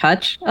like a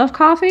touch of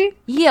coffee.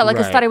 Yeah, like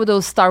I Right. started with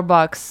those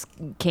Starbucks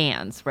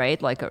cans,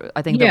 right? Like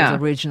I think that Yeah.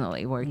 was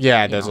originally where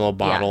Yeah, you those know, little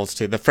bottles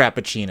too. The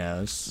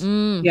Frappuccinos. There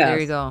you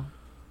Yes. go.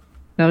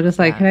 I was just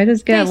like, Yeah. can I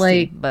just get Tasty,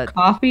 like but-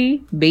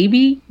 coffee,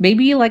 maybe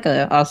like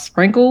a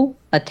sprinkle,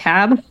 a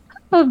tab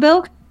of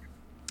milk?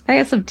 Can I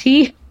get some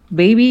tea,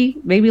 maybe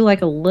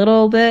like a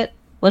little bit.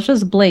 Let's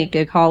just blink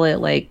and call it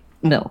like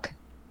milk.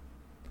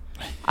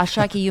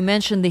 Ashaki, you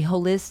mentioned the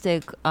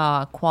holistic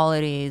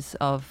qualities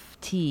of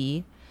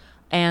tea.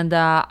 And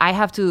I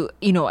have to,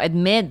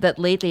 admit that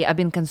lately I've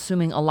been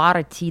consuming a lot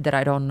of tea that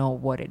I don't know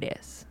what it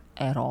is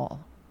at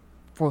all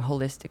for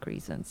holistic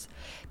reasons.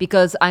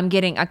 Because I'm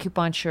getting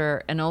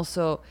acupuncture, and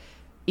also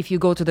if you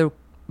go to the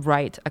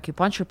right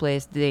acupuncture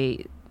place,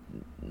 they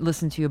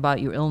listen to you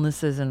about your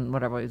illnesses and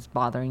whatever is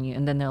bothering you.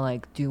 And then they're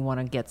like, do you want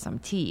to get some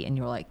tea? And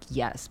you're like,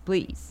 yes,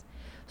 please.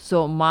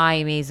 So my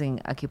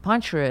amazing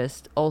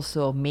acupuncturist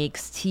also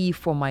makes tea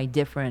for my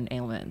different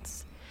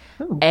ailments.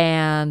 Oh.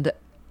 And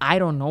I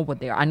don't know what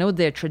they are. I know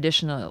they're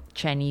traditional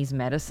Chinese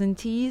medicine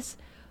teas,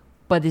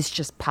 but it's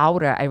just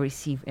powder I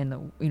receive in the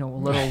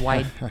little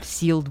white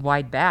sealed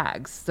white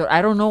bags. So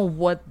I don't know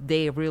what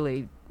they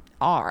really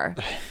are.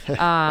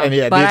 And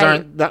yeah, but these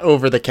aren't the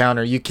over the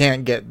counter. You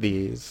can't get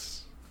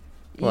these.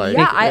 Like,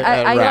 yeah, at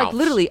I like Ralph's.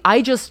 literally,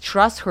 I just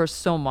trust her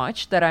so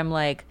much that I'm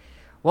like,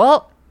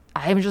 well,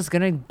 I'm just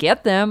gonna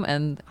get them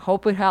and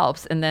hope it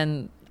helps. And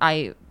then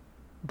I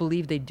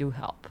believe they do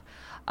help.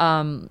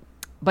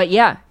 But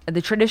yeah,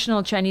 the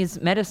traditional Chinese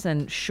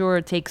medicine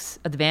sure takes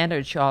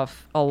advantage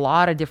of a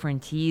lot of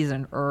different teas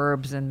and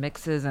herbs and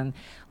mixes, and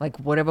like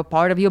whatever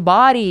part of your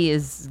body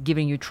is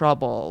giving you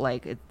trouble,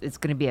 like it's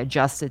going to be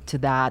adjusted to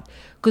that.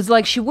 Because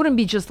like she wouldn't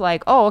be just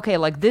like, oh, okay,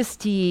 like this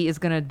tea is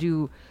going to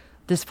do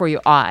this for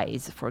your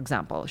eyes, for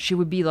example. She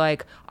would be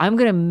like, I'm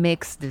going to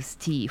mix this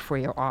tea for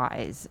your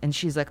eyes. And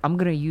she's like, I'm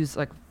going to use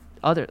like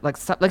other, like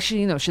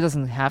she, she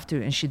doesn't have to,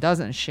 and she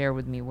doesn't share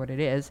with me what it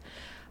is.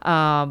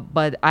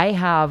 But I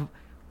have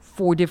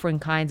 4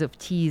 different kinds of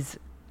teas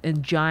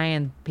in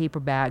giant paper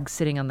bags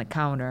sitting on the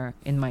counter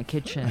in my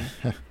kitchen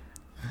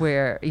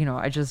where,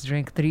 I just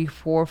drink 3,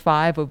 4,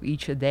 5 of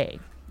each a day.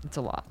 It's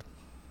a lot.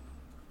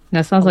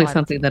 That sounds A like lot of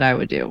something that I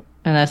would do.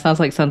 And that sounds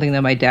like something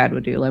that my dad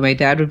would do. Like my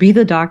dad would be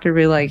the doctor,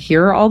 be like,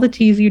 here are all the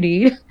teas you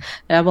need.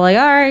 And I'm like,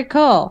 all right,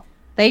 cool.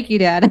 Thank you,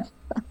 Dad.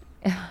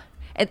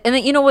 And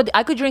then, you know what?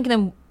 I could drink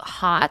them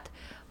hot,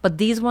 but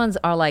these ones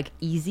are like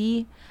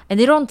easy and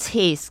they don't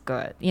taste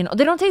good. They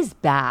don't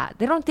taste bad.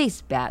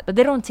 But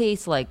they don't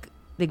taste like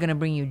they're going to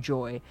bring you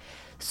joy.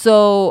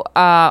 So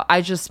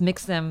I just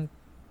mix them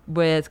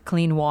with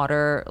clean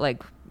water,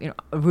 like,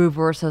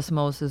 reverse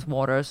osmosis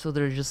water. So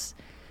they're just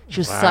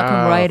suck them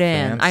Wow, right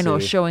in. I know,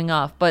 fancy. showing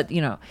off, but,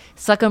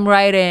 suck them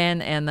right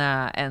in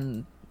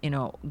and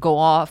go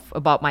off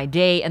about my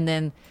day, and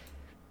then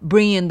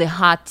bring in the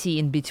hot tea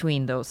in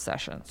between those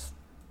sessions.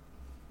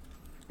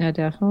 I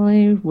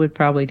definitely would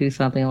probably do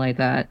something like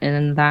that.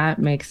 And that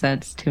makes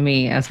sense to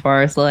me as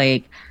far as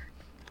like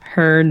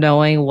her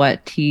knowing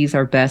what teas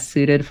are best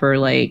suited for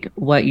like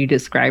what you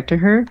described to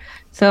her.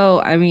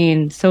 So, I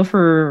mean,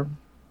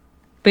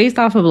 based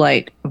off of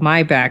like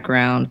my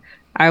background,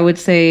 I would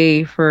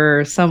say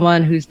for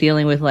someone who's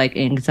dealing with like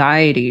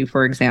anxiety,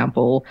 for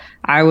example,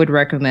 I would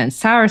recommend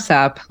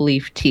soursop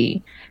leaf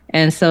tea.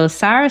 And so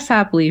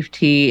soursop leaf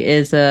tea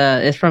is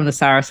from the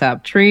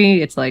soursop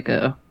tree. It's like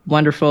a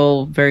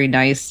wonderful, very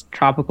nice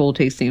tropical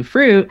tasting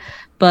fruit.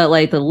 But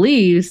like the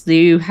leaves,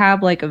 you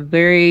have like a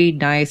very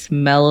nice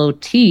mellow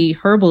tea,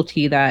 herbal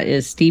tea that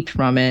is steeped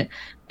from it.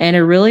 And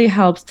it really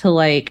helps to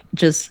like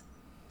just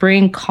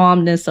bring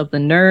calmness of the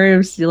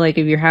nerves. Like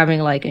if you're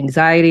having like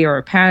anxiety or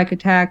a panic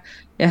attack,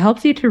 it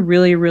helps you to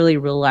really, really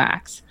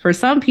relax. For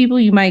some people,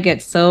 you might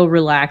get so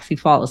relaxed you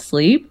fall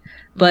asleep,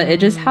 but it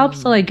just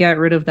helps to like get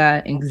rid of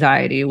that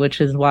anxiety,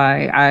 which is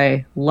why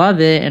I love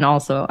it. And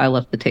also I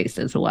love the taste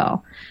as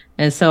well.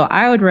 And so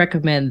I would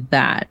recommend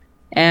that.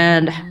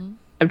 And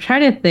I'm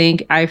trying to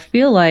think, I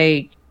feel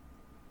like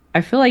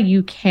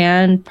you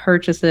can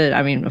purchase it.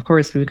 I mean, of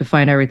course, we could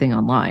find everything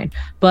online,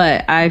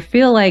 but I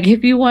feel like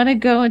if you want to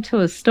go into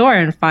a store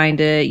and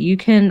find it, you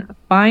can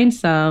find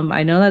some.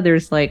 I know that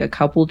there's like a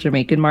couple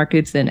Jamaican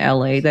markets in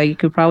LA that you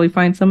could probably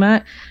find some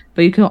at,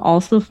 but you can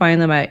also find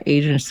them at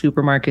Asian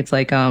supermarkets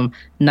like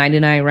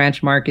 99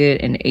 Ranch Market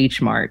and H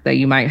Mart that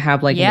you might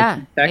have like Yeah,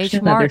 in the section H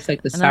that Mart there's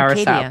like the and sour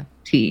Arcadia. sap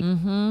tea.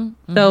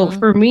 So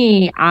for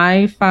me,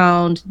 I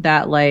found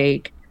that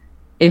like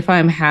if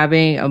I'm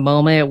having a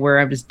moment where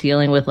I'm just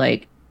dealing with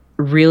like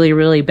really,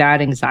 really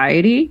bad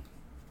anxiety,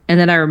 and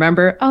then I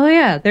remember, oh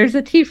yeah, there's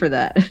a tea for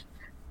that.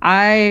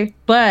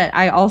 But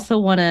I also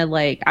want to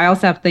like, I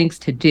also have things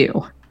to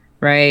do,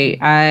 right?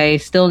 I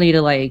still need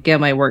to like get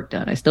my work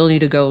done. I still need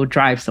to go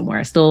drive somewhere.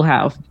 I still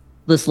have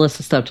this list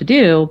of stuff to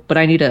do, but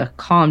I need to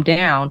calm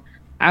down.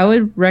 I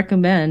would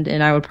recommend,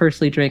 and I would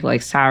personally drink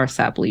like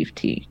soursop leaf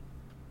tea.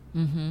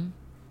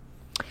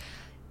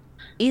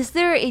 Is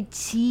there a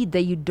tea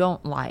that you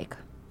don't like,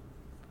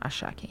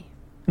 Ashaki?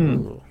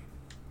 Ooh.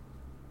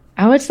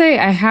 would say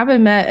I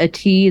haven't met a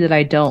tea that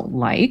I don't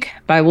like,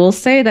 but I will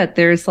say that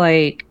there's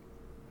like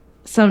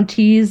some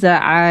teas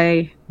that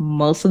I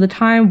most of the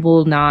time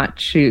will not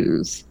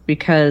choose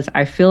because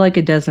I feel like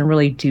it doesn't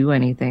really do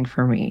anything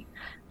for me.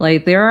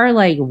 Like there are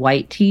like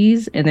white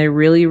teas and they're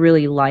really,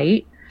 really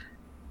light,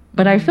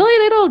 but I feel like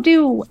they don't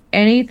do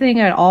anything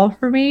at all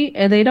for me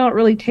and they don't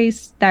really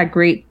taste that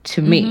great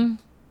to me.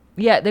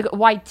 Yeah, the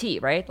white tea,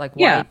 right? Like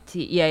white Yeah.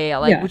 tea. Yeah.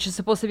 Like Yeah. which is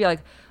supposed to be like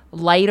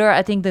lighter,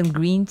 I think, than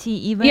green tea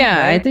even. Yeah,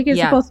 I right? think it's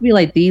Yeah. supposed to be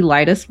like the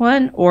lightest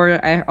one. Or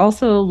I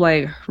also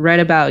like read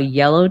about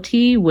yellow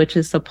tea, which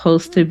is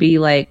supposed to be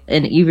like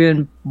an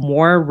even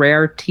more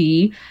rare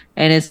tea.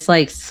 And it's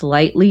like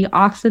slightly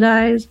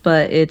oxidized,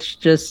 but it's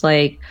just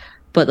like,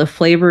 but the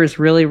flavor is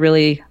really,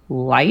 really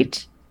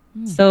light.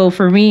 So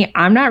for me,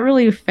 I'm not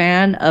really a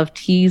fan of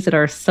teas that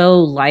are so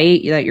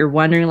light that you're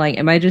wondering, like,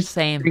 am I just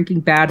Same. drinking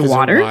bad Is it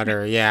water?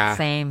 water? Yeah.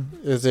 Same.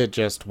 Is it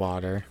just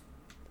water?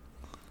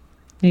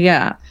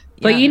 Yeah.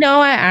 But Yeah. you know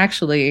what,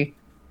 actually,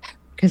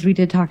 because we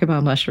did talk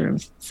about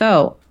mushrooms.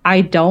 So I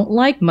don't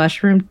like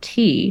mushroom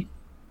tea,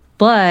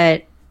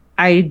 but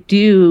I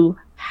do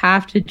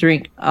have to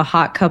drink a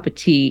hot cup of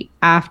tea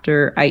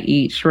after I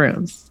eat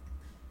shrooms,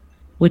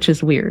 which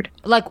is weird.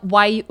 Like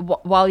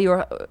while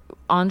you're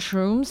on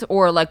shrooms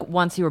or like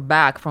once you're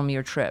back from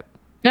your trip?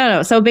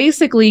 No. So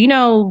basically,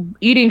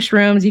 eating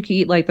shrooms, you can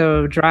eat like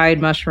the dried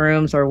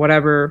mushrooms or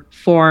whatever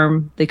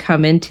form they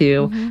come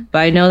into. But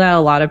I know that a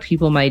lot of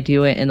people might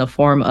do it in the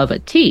form of a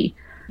tea.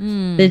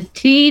 The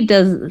tea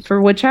does,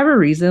 for whichever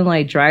reason,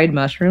 like dried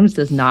mushrooms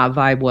does not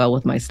vibe well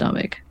with my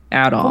stomach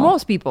at all. For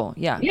most people,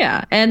 yeah.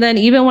 Yeah. And then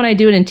even when I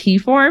do it in tea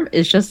form,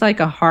 it's just like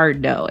a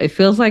hard no. It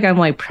feels like I'm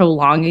like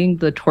prolonging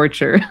the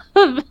torture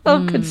of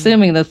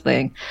consuming this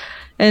thing.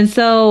 And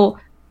so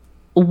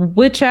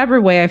whichever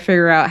way I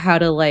figure out how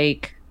to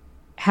like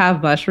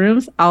have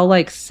mushrooms, I'll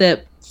like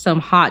sip some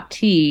hot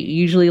tea,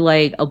 usually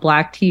like a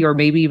black tea or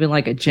maybe even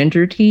like a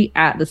ginger tea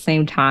at the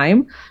same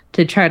time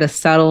to try to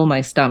settle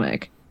my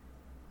stomach.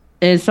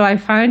 And so I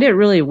find it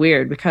really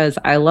weird because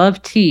I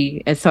love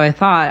tea. And so I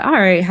thought, all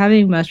right,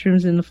 having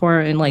mushrooms in the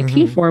form in like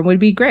tea form would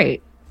be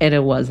great. And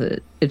it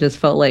wasn't. It just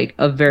felt like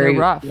a very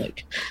They're rough.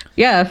 like,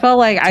 yeah, it felt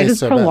like I Tastes just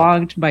so bad.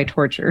 prolonged my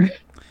torture.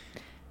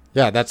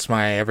 Yeah, that's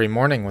my every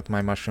morning with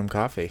my mushroom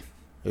coffee.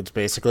 It's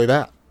basically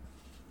that.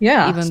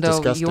 Yeah. Even though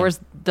disgusting. yours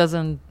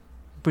doesn't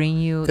bring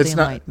you It's the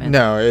not. enlightenment.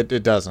 No,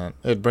 it doesn't.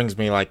 It brings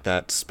me like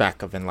that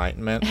speck of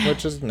enlightenment,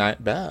 which is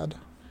not bad.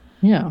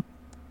 Yeah.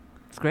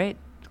 It's great.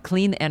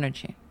 Clean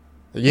energy.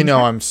 You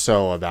know, I'm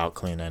so about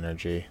clean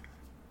energy.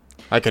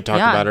 I could talk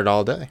Yeah. about it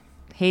all day.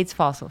 Hates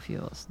fossil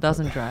fuels.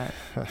 Doesn't drive.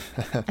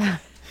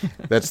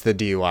 That's the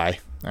DUI,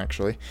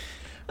 actually.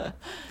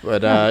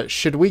 But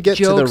should we get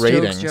to the Jokes,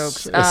 ratings?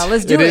 jokes.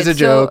 Let's do It is it. a So-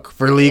 joke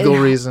for legal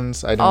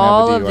reasons. I don't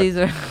All have of a DUI. these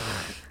are,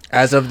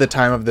 As of the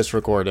time of this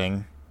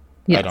recording,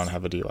 I Yes. don't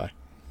have a DUI.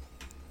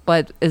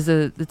 but is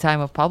it the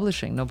time of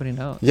publishing? Nobody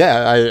knows.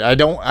 Yeah, I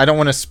don't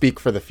want to speak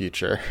for the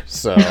future.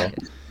 So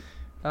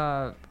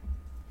All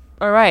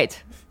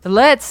right.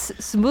 Let's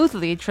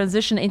smoothly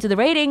transition into the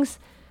ratings.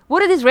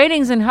 What are these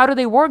ratings and how do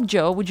they work,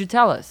 Joe? Would you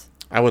tell us?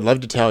 I would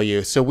love to tell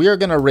you. So we are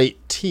going to rate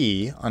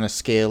tea on a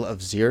scale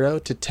of 0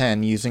 to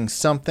 10 using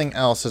something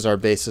else as our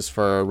basis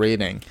for our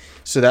rating.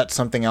 So that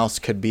something else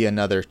could be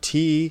another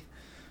tea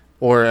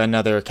or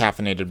another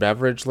caffeinated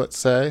beverage, let's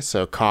say.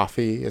 So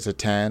coffee is a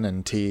 10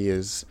 and tea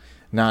is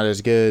not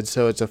as good,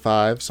 so it's a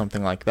 5,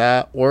 something like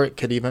that. Or it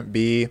could even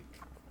be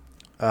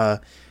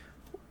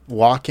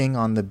walking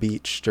on the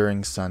beach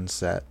during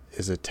sunset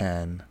is a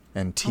 10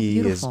 and tea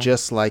is beautiful.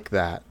 just like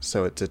that,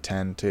 so it's a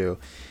 10 too.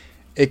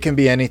 It can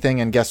be anything,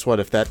 and guess what?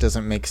 If that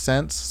doesn't make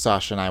sense,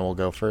 Sasha and I will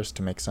go first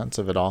to make sense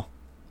of it all.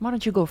 Why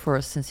don't you go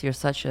first since you're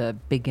such a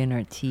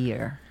beginner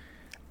teaer?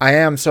 I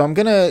am, so I'm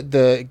gonna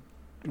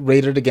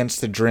rate it against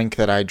the drink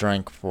that I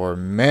drank for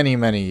many,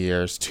 many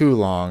years, too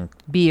long.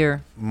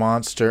 Beer.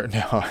 Monster.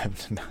 No, I'm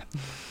not.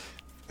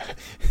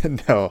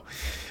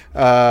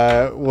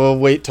 No. We'll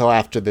wait till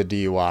after the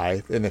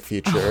DUI in the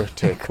future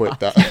to quit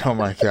that. Oh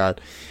my god.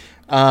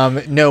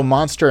 No,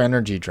 Monster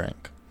Energy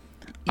drink.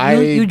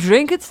 You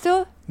drink it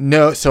still?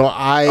 No, so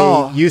I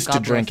Oh, used to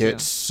God drink bless it you.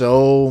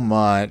 so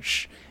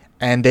much.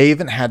 And they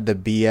even had the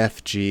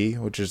BFG,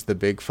 which is the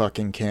big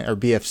fucking can, or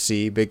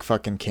BFC, big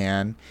fucking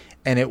can.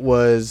 And it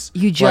was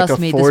You just like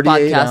a made this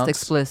 48 podcast ounce,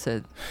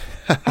 explicit.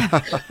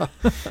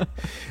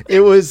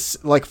 It was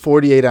like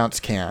 48 ounce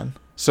can.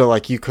 So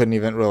like you couldn't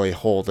even really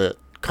hold it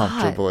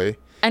comfortably.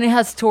 And it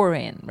has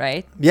taurine,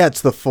 right? Yeah,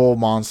 it's the full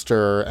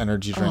Monster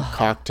energy drink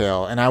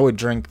cocktail. And I would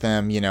drink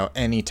them,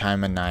 any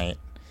time of night,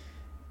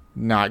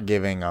 not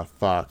giving a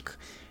fuck.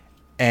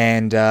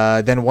 And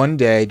then one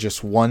day,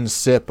 just one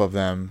sip of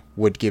them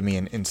would give me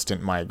an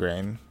instant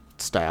migraine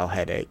style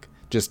headache.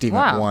 Just even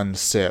Wow. one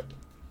sip.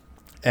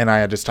 And I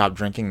had to stop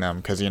drinking them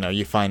because,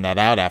 you find that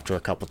out after a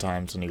couple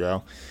times and you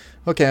go,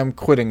 okay, I'm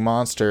quitting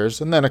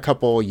Monsters. And then a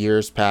couple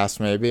years pass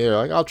maybe. You're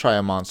like, I'll try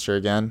a Monster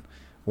again.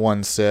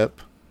 One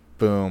sip.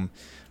 Boom.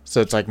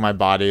 So it's like my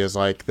body is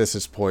like, this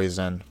is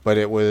poison. But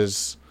it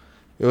was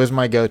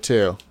my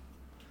go-to.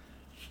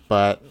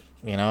 But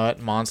You know what,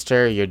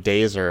 Monster? Your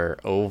days are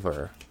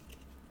over.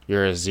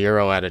 You're a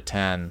 0 out of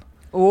 10.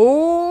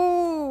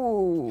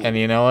 Oh. And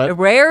you know A what?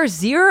 rare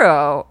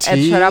 0. And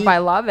Tea? shut up, I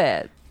love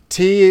it.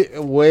 Tea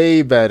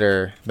way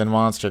better than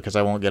Monster because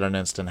I won't get an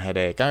instant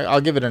headache.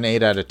 I'll give it an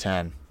 8 out of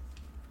 10.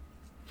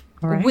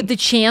 All right. With the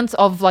chance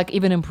of like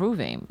even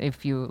improving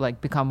if you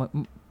like become a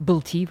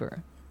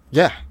Biltiever.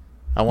 Yeah,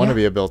 I want to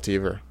Yeah. be a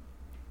Biltiever.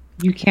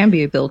 You can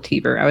be a Bill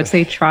Teaver. I would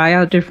say try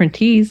out different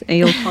teas and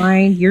you'll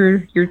find your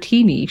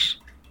tea niche.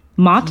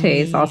 Mate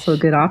is also a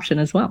good option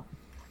as well.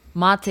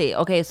 Mate.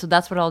 Okay, so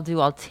that's what I'll do.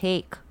 I'll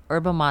take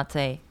yerba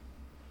mate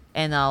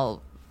and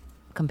I'll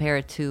compare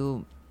it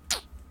to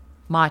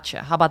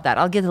matcha. How about that?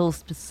 I'll get a little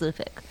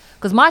specific.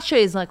 Because matcha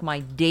is like my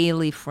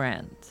daily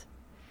friend.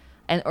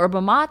 And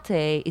yerba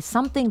mate is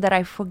something that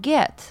I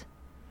forget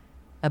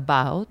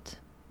about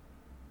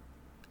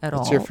at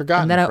all. It's your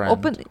forgotten and then friend.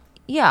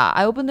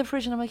 I open the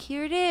fridge and I'm like,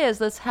 here it is,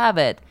 let's have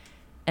it.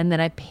 And then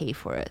I pay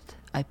for it.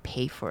 I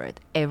pay for it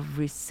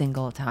every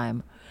single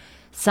time.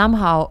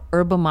 Somehow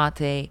yerba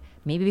mate,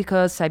 maybe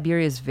because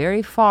Siberia is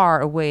very far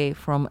away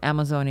from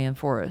Amazonian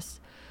forests,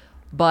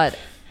 but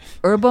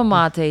yerba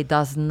mate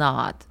does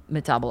not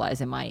metabolize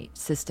in my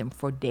system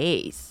for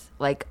days.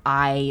 Like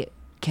I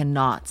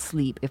cannot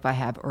sleep if I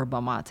have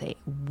yerba mate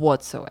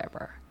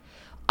whatsoever.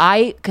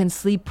 I can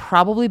sleep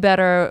probably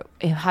better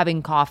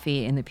having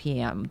coffee in the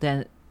PM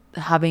than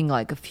having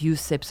like a few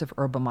sips of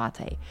yerba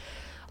mate.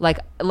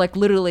 Like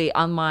literally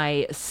on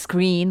my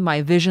screen,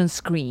 my vision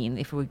screen,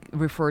 if we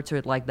refer to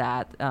it like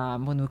that,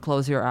 when you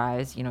close your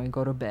eyes, you know, you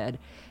go to bed,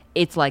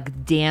 it's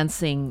like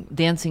dancing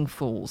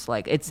fools.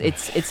 Like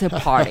it's a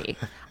party.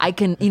 I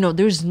can, you know,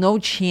 there's no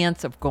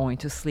chance of going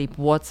to sleep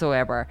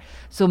whatsoever.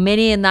 So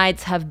many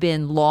nights have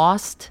been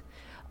lost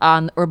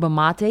on yerba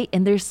mate,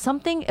 and there's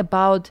something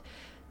about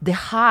the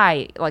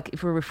high, like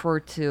if we refer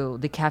to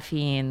the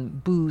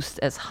caffeine boost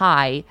as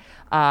high,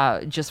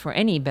 just for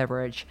any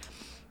beverage,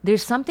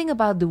 there's something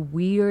about the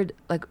weird,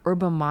 like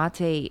yerba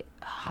mate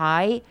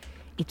high.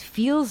 It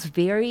feels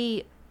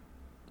very,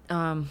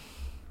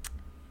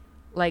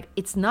 like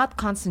it's not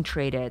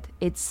concentrated.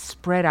 It's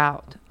spread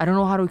out. I don't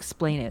know how to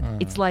explain it.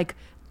 It's like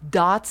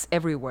dots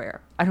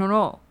everywhere. I don't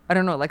know.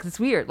 Like it's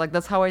weird. Like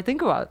that's how I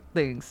think about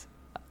things.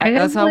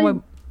 That's how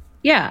I'm.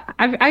 Yeah,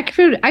 I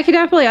could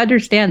definitely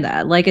understand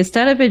that. Like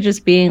instead of it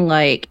just being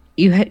like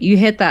you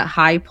hit that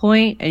high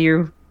point and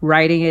you're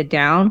writing it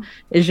down,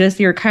 it's just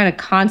you're kind of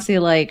constantly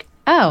like,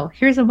 oh,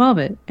 here's a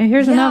moment and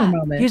here's another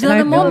moment. Here's and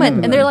another I feel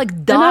moment. And they're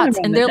like dots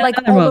and they're like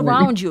all moment.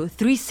 around you.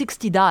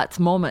 360 dots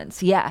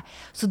moments. Yeah.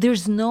 So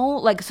there's no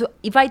like, so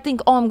if I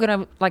think, oh, I'm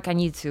going to like, I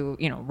need to,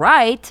 you know,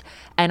 write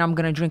and I'm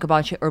going to drink a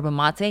bunch of yerba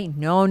mate.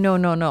 No.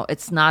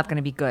 It's not going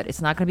to be good.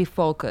 It's not going to be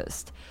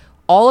focused.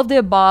 All of the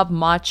above,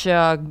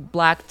 matcha,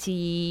 black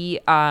tea,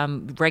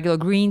 regular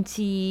green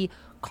tea,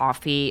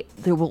 coffee,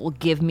 they will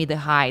give me the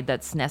high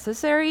that's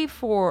necessary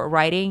for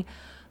writing.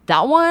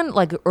 That one,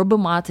 like yerba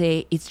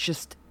mate, it's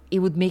just, it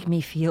would make me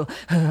feel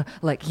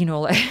like, you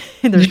know, like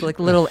there's like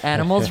little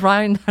animals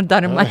running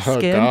down in my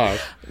skin.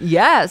 gosh.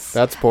 Yes.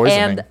 That's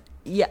poisoning. And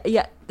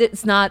yeah,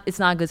 it's not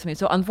good to me.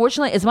 So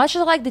unfortunately, as much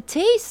as I like the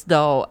taste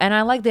though, and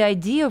I like the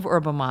idea of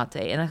yerba mate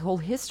and the whole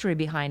history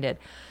behind it,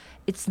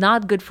 it's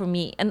not good for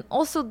me. And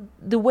also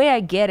the way I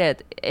get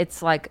it,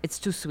 it's like it's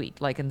too sweet,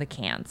 like in the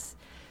cans.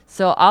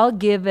 So I'll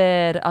give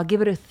it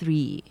a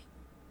 3.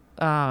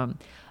 And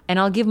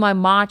I'll give my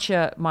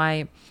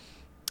matcha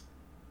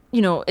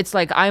you know, it's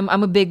like I'm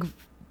a big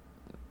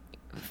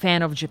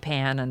fan of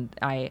Japan and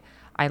I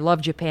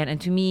love Japan, and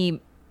to me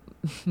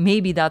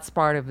maybe that's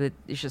part of it.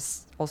 It's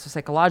just also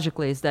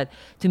psychologically is that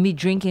to me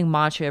drinking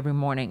matcha every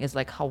morning is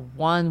like how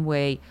one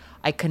way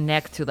I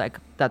connect to like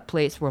that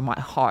place where my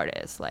heart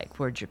is, like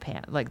where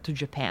Japan, like to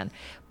Japan,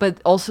 but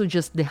also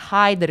just the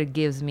high that it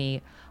gives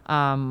me,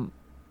 and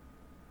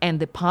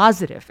the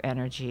positive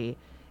energy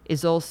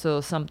is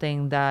also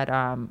something that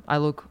I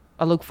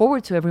look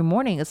forward to every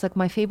morning. It's like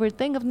my favorite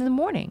thing of the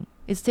morning.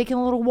 It's taking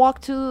a little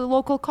walk to the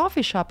local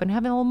coffee shop and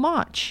having a little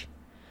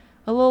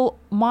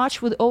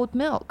matcha with oat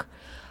milk.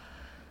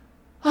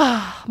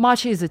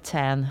 Matcha is a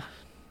 10.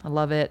 I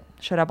love it.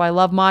 Shut up. I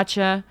love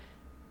matcha.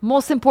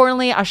 Most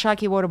importantly,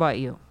 Ashaki, what about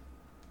you?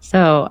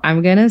 So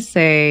I'm gonna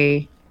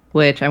say,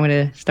 which I'm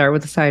gonna start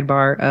with the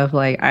sidebar of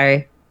like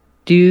I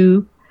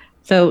do.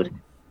 So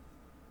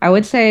I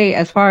would say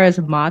as far as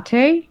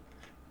mate,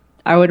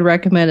 I would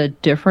recommend a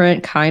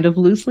different kind of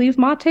loose leaf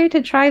mate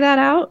to try that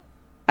out,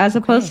 as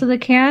opposed to the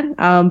can.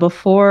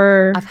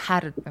 Before I've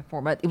had it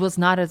before, but it was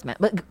not as bad.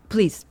 But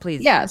please.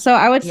 yeah, so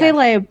I would say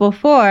like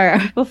before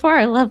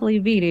our lovely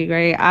meeting,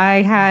 right?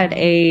 I had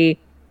a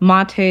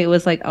mate. It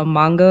was like a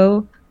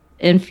mango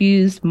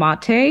infused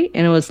mate,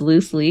 and it was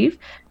loose leaf,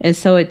 and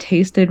so it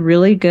tasted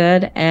really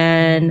good,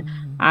 and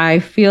I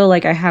feel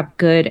like I have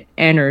good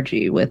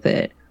energy with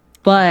it.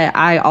 But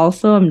I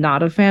also am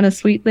not a fan of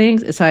sweet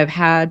things, so I've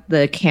had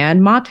the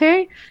canned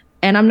mate,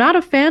 and I'm not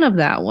a fan of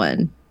that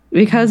one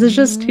because it's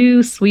just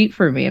too sweet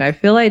for me, and I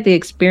feel like the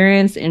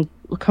experience in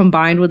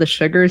combined with the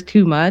sugar is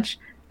too much.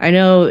 I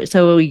know.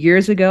 So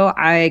years ago,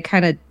 I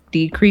kind of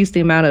decreased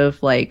the amount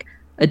of like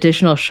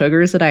additional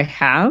sugars that I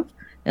have,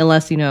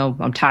 unless,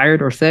 I'm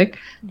tired or sick.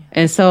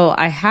 And so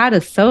I had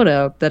a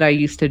soda that I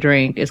used to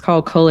drink. It's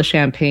called Cola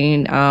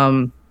Champagne.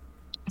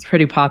 It's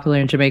pretty popular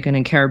in Jamaican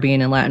and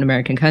Caribbean and Latin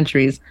American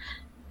countries.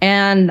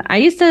 And I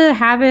used to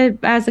have it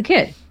as a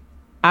kid.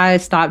 I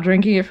stopped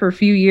drinking it for a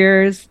few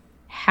years,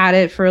 had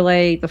it for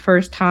like the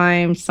first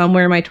time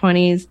somewhere in my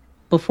 20s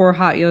before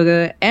hot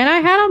yoga, and I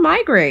had a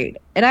migraine.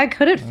 And I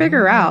couldn't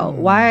figure out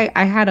why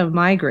I had a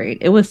migraine.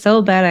 It was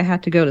so bad I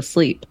had to go to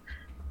sleep.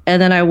 And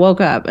then I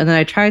woke up and then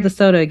I tried the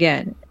soda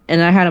again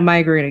and I had a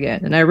migraine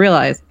again. And I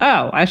realized,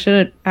 oh, I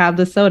shouldn't have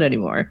the soda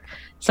anymore.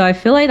 So I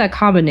feel like that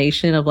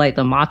combination of like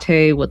the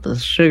mate with the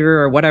sugar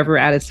or whatever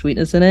added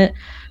sweetness in it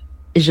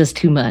is just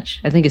too much.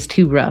 I think it's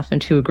too rough and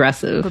too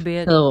aggressive. Could be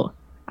it. So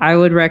I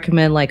would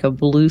recommend like a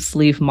blue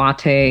sleeve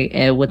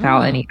mate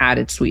without any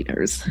added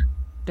sweeteners.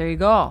 There you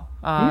go.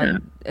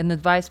 An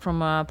advice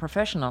from a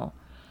professional.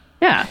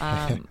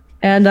 Yeah.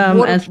 And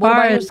What as far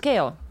about your as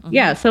scale?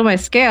 yeah, so my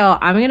scale,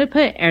 I'm gonna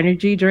put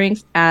energy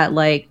drinks at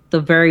like the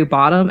very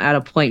bottom at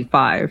a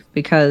 0.5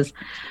 because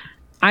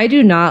I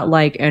do not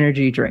like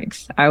energy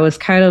drinks. I was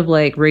kind of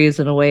like raised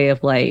in a way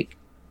of like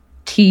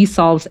tea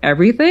solves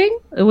everything,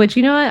 which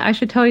you know what? I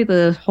should tell you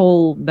the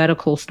whole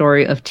medical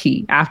story of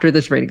tea after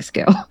this rating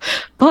scale.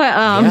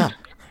 But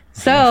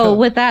so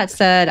with that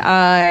said,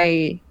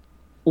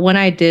 when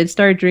I did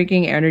start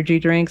drinking energy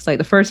drinks, like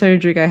the first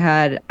energy drink I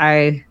had,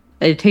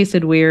 it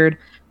tasted weird.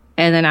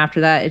 And then after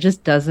that, it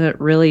just doesn't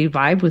really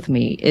vibe with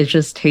me. It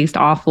just tastes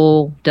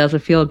awful, doesn't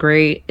feel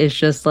great. It's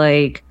just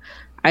like,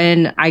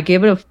 and I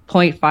give it a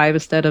 0.5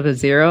 instead of a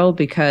 0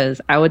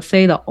 because I would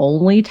say the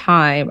only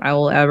time I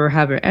will ever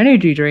have an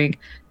energy drink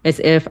is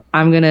if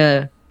I'm going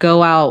to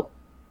go out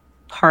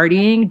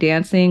partying,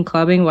 dancing,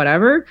 clubbing,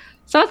 whatever.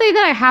 Something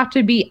that I have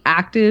to be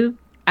active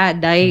at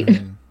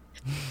night.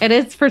 And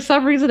it's for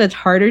some reason, it's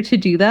harder to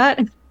do that.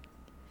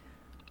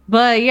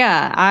 But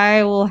yeah,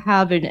 I will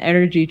have an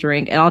energy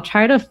drink and I'll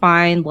try to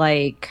find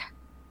like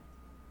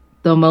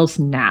the most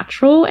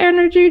natural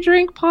energy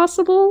drink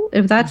possible,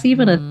 if that's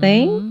even a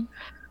thing.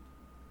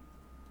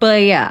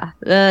 But yeah,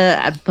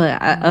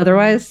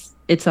 otherwise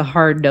it's a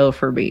hard no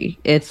for me.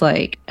 It's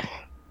like,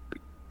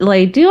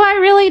 do I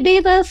really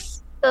need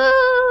this?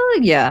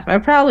 Yeah, I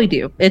probably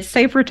do. It's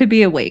safer to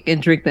be awake and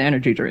drink the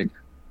energy drink.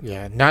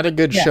 Yeah, not a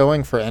good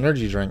showing for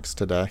energy drinks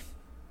today.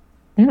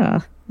 Yeah,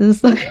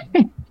 this is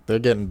They're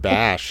getting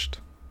bashed.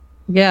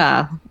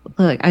 Yeah,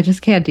 look, I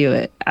just can't do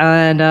it.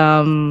 And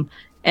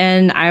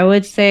I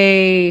would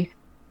say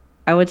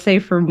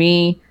for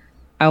me,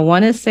 I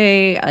want to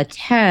say a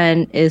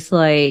 10 is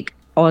like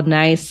a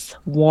nice,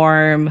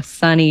 warm,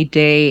 sunny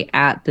day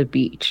at the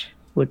beach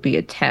would be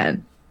a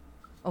 10.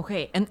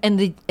 Okay,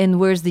 and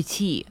where's the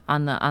tea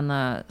on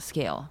the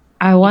scale?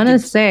 I want to The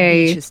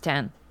say beach is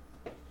 10.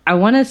 I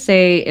want to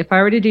say if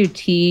I were to do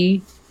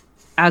tea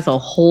as a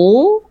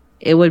whole,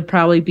 it would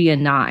probably be a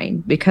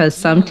 9 because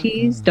some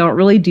teas don't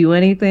really do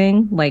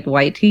anything like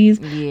white teas,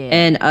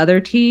 and other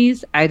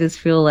teas I just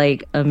feel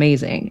like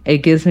amazing. It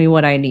gives me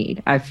what I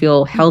need. I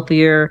feel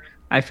healthier.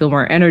 I feel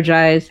more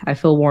energized. I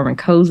feel warm and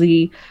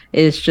cozy.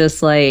 It's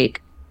just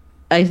like,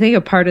 I think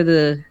a part of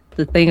the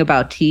thing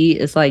about tea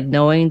is like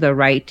knowing the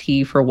right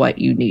tea for what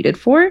you need it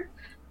for.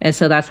 And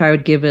so that's why I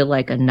would give it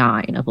like a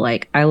 9 of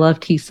like, I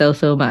love tea so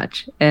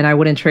much and I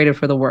wouldn't trade it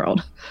for the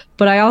world.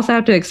 But I also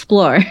have to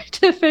explore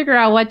to figure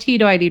out what tea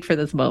do I need for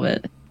this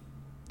moment.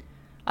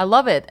 I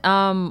love it.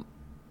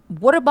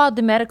 What about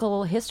the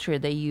medical history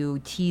that you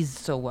teased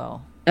so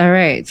well? All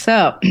right.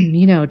 So,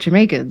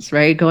 Jamaicans,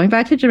 right? Going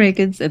back to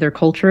Jamaicans and their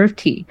culture of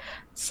tea.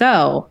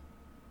 So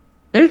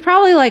there's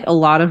probably like a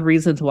lot of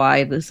reasons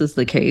why this is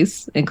the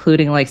case,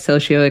 including like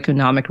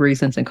socioeconomic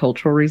reasons and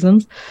cultural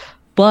reasons.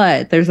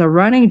 But there's a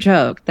running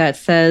joke that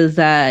says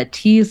that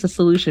tea is the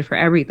solution for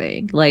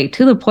everything. Like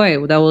to the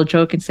point that we'll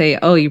joke and say,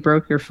 oh, you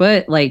broke your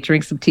foot, like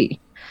drink some tea.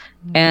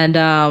 And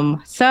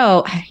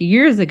so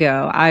years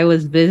ago, I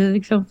was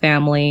visiting some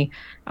family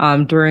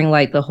during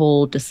like the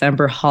whole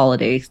December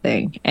holidays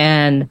thing.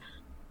 And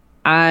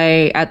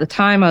at the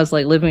time I was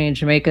like living in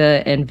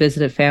Jamaica and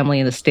visited family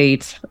in the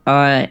States.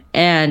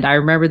 And I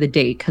remember the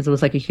date because it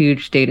was like a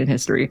huge date in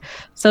history.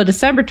 So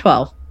December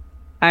 12th,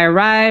 I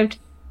arrived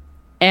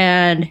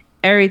and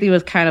everything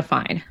was kind of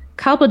fine. A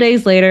couple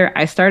days later,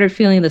 I started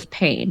feeling this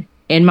pain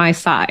in my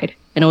side,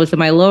 and it was in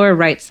my lower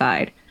right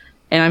side.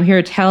 And I'm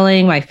here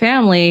telling my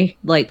family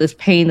like this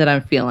pain that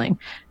I'm feeling.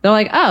 They're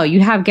like, oh,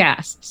 you have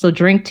gas, so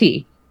drink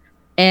tea.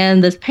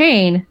 And this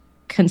pain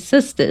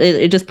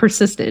it just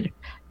persisted.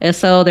 And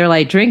so they're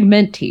like, drink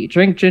mint tea,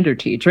 drink ginger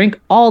tea, drink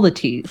all the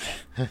teas.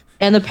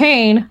 And the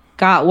pain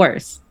got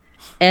worse.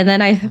 And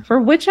then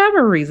for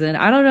whichever reason,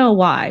 I don't know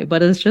why,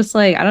 but it's just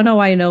like, I don't know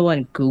why no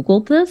one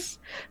Googled this,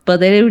 but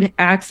they would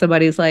ask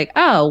somebody, it's like,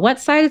 oh, what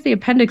side is the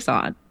appendix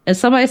on? And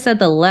somebody said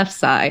the left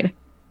side.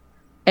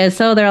 And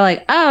so they're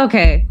like, oh,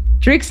 okay,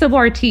 drink some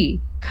more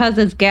tea because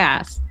it's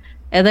gas.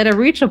 And then it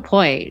reached a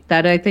point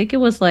that I think it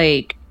was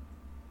like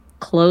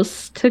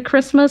close to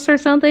Christmas or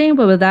something.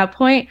 But at that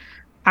point,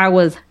 I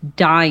was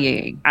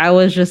dying. I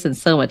was just in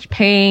so much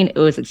pain. It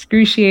was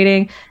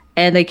excruciating.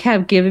 and they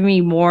kept giving me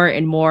more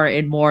and more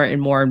and more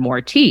and more and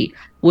more tea,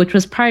 which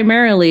was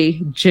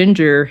primarily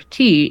ginger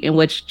tea, in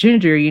which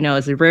ginger,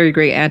 is a very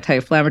great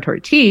anti-inflammatory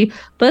tea,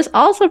 but it's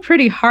also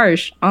pretty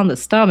harsh on the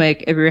stomach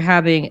if you're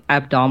having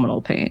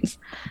abdominal pains.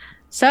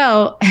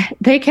 So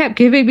they kept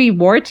giving me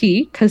more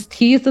tea because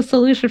tea is the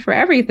solution for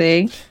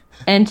everything,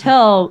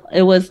 until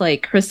it was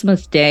like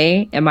Christmas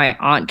Day and my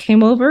aunt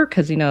came over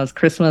because, it's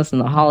Christmas and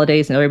the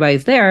holidays and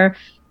everybody's there.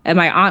 And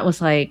my aunt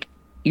was like,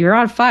 "You're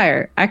on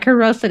fire. I could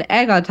roast an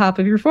egg on top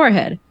of your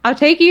forehead. I'll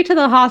take you to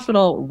the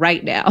hospital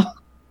right now."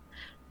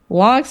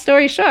 Long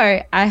story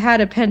short, I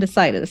had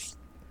appendicitis.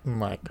 Oh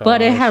my God.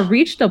 But it had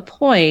reached a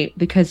point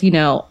because,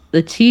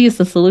 the tea is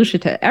the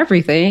solution to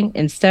everything,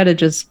 instead of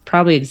just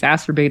probably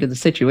exacerbated the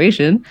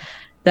situation,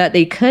 that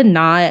they could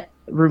not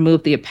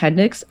remove the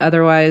appendix.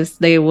 Otherwise,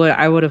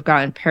 I would have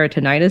gotten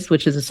peritonitis,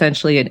 which is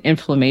essentially an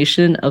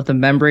inflammation of the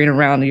membrane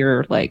around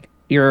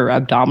your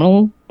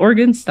abdominal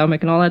organs,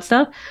 stomach, and all that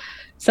stuff.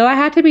 So I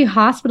had to be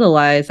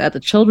hospitalized at the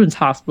children's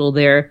hospital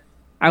there.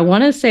 I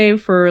want to say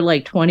for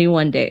like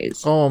 21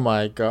 days. Oh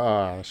my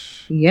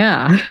gosh.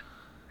 Yeah.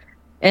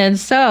 And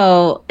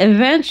so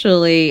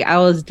eventually I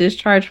was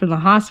discharged from the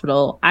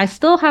hospital. I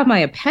still have my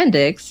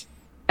appendix.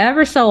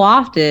 Ever so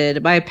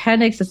often, my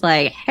appendix is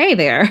like, "Hey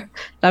there." And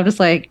I'm just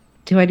like,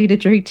 "Do I need to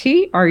drink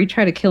tea, or are you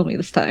trying to kill me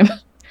this time?"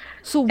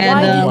 So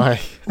And,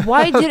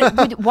 why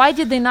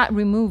did they not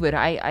remove it?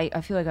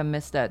 I feel like I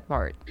missed that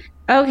part.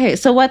 Okay,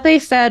 so what they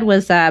said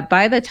was that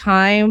by the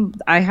time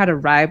I had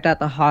arrived at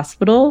the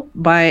hospital,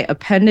 my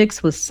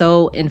appendix was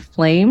so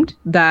inflamed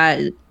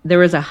that there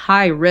was a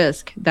high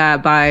risk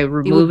that by It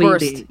would removing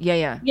burst.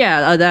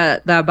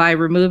 that by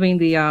removing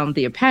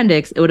the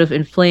appendix, it would have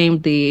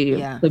inflamed the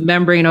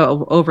membrane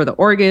over the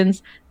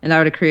organs, and that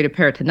would have created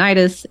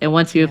peritonitis. And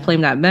once you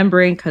inflame that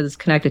membrane, because it's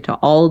connected to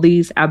all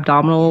these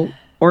abdominal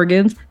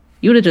organs,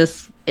 you would have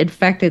just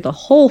infected the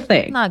whole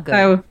thing. Not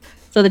good.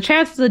 So the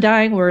chances of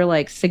dying were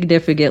like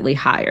significantly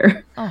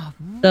higher. Oh,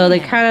 So they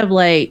kind of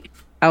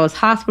I was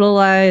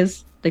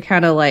hospitalized. They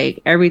kind of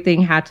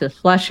everything had to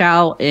flush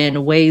out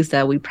in ways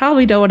that we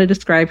probably don't want to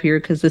describe here,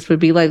 because this would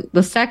be like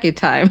the second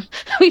time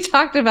we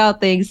talked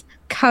about things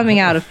coming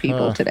out of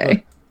people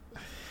today.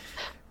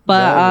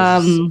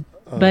 But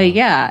but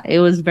yeah, it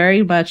was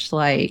very much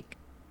like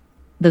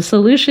the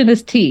solution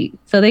is tea.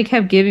 So they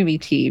kept giving me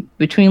tea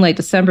between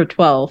December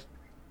 12th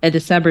and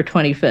December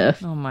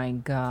 25th. Oh my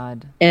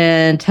God.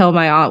 Until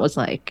my aunt was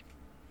like,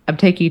 "I'm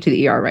taking you to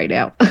the ER right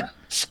now."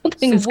 So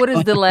what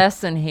is the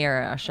lesson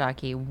here,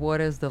 Ashaki?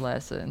 What is the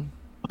lesson?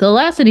 The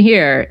lesson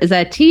here is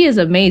that tea is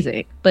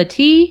amazing, but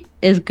tea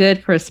is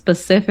good for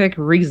specific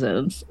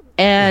reasons.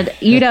 And,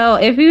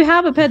 if you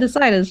have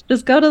appendicitis,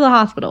 just go to the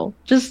hospital.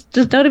 Just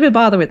don't even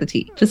bother with the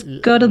tea. Just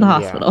go to the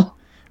hospital.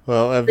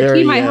 Well, The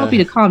tea might help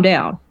you to calm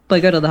down,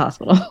 but go to the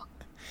hospital.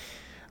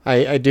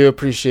 I do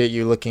appreciate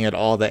you looking at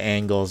all the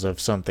angles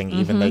of something,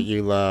 even that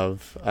you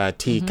love.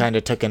 Tea kind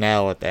of took an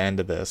L at the end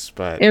of this,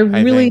 but It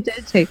really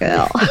did take an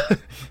L.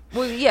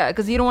 Well, yeah,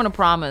 because you don't want to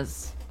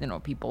promise,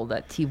 people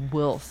that tea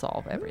will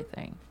solve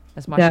everything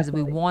as much as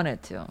we want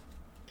it to.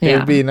 It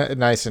would be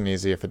nice and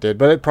easy if it did,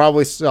 but it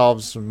probably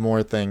solves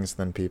more things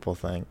than people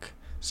think.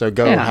 So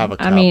go have a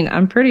cup. I mean,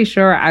 I'm pretty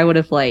sure I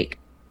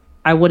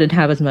wouldn't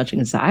have as much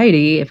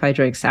anxiety if I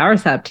drank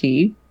soursop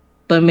tea.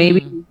 But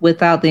maybe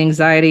without the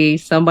anxiety,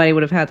 somebody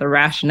would have had the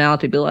rationale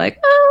to be like,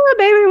 "Oh,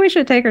 maybe we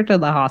should take her to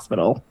the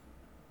hospital."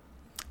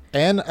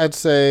 And I'd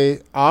say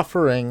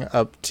offering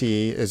up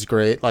tea is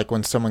great. Like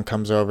when someone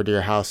comes over to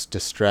your house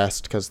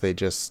distressed because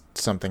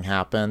something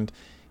happened,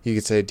 you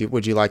could say,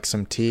 "Would you like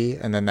some tea?"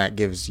 And then that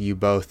gives you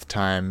both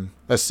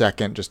a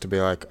second just to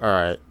be like, "All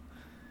right,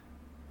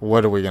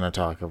 what are we going to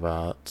talk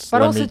about?"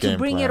 But also to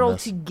bring it all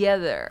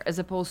together, as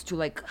opposed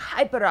to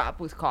hype it up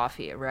with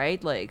coffee,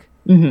 right?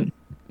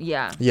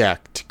 Yeah. Yeah,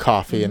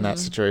 coffee in that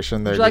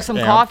situation. Would you like some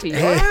coffee?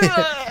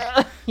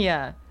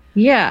 Yeah.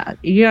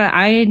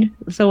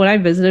 So when I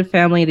visited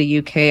family in the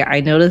UK,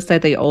 I noticed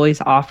that they always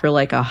offer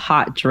a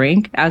hot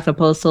drink as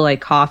opposed to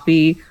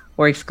coffee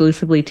or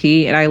exclusively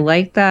tea. And I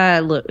like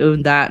that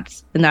in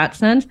that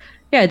sense.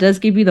 Yeah, it does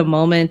give you the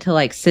moment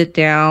to sit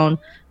down,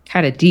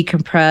 kind of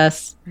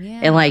decompress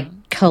and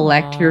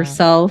collect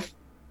yourself,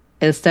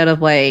 instead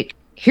of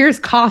here's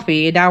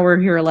coffee and now we're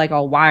here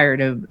all wired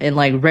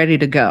and ready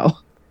to go.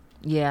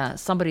 Yeah,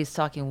 somebody's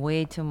talking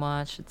way too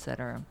much,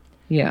 etc.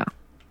 Yeah.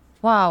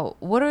 Wow,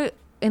 what a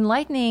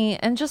enlightening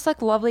and just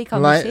lovely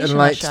conversation,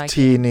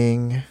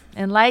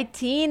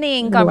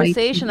 enlightening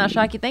conversation,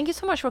 Ashaki. Thank you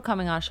so much for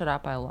coming on Shut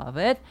Up, I love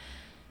it.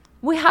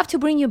 We have to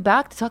bring you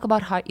back to talk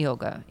about hot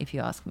yoga, if you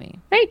ask me.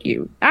 Thank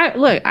you.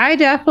 I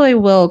definitely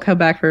will come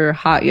back for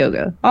hot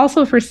yoga.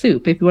 Also for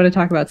soup, if you want to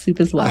talk about soup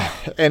as well.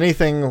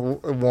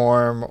 Anything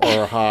warm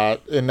or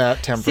hot in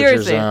that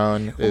temperature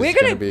zone is we're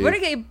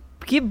gonna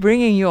keep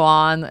bringing you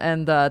on,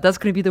 and that's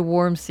gonna be the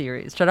warm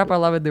series. Shut Up, I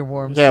love it. The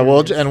warm. Yeah,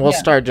 series. we'll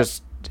start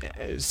just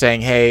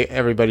saying, "Hey,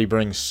 everybody,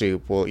 bring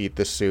soup. We'll eat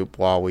the soup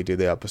while we do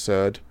the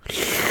episode."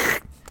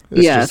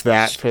 It's just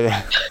that for the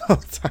whole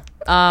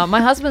time.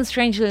 My husband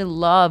strangely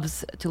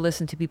loves to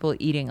listen to people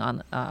eating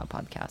on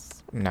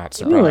podcasts. not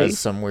surprised Really?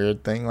 some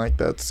weird thing like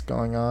that's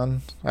going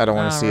on. I don't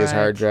want to see his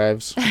Alright. hard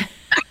drives.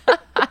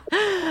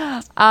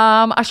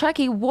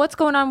 Ashaki, what's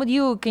going on with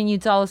you? Can you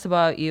tell us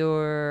about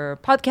your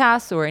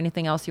podcast or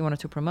anything else you wanted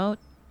to promote?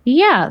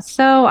 Yeah,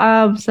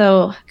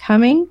 so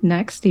coming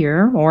next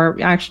year, or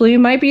actually it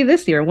might be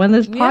this year when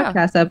this Yeah.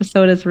 podcast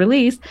episode is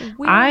released,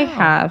 I Wow.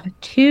 have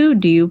 2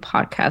 new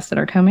podcasts that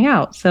are coming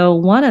out. So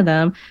one of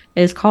them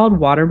is called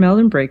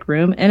Watermelon Break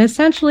Room, and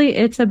essentially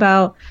it's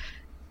about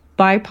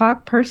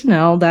BIPOC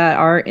personnel that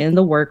are in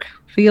the work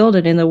field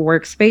and in the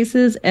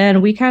workspaces,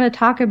 and we kind of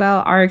talk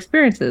about our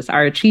experiences,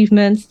 our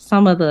achievements,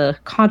 some of the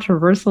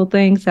controversial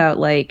things that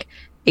like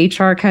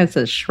HR kind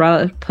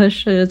of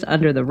pushes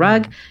under the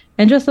rug,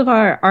 and just of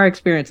our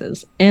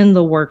experiences in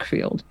the work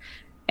field.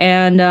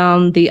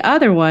 And the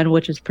other one,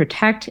 which is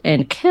Protect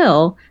and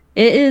Kill,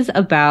 it is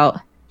about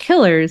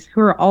killers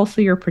who are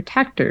also your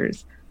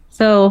protectors.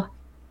 So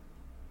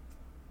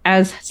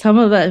as some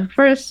of the,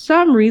 for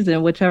some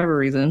reason, whichever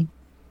reason,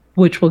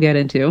 which we'll get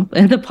into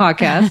in the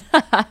podcast,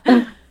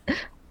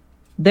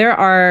 there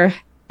are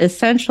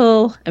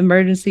essential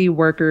emergency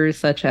workers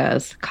such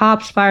as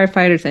cops,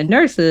 firefighters, and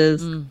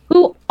nurses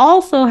who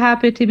also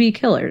happen to be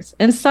killers.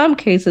 In some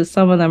cases,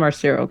 some of them are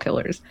serial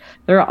killers.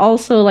 There are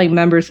also like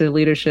members of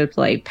leadership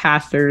like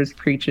pastors,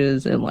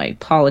 preachers, and like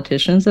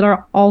politicians that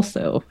are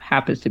also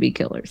happens to be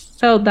killers.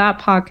 So that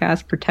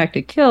podcast, Protect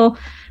and Kill,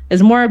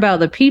 is more about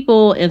the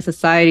people in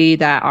society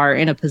that are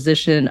in a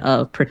position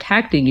of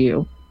protecting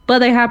you, but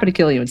they happen to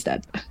kill you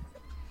instead.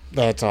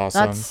 That's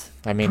awesome. That's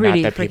I mean,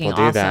 pretty not that people freaking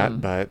do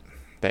awesome. that, but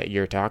that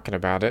you're talking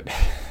about it.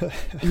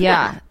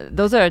 Yeah,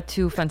 those are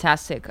 2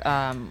 fantastic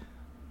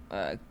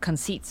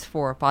conceits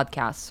for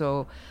podcasts.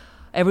 So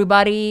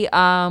everybody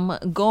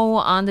go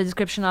on the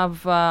description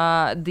of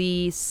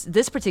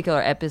this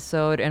particular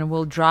episode and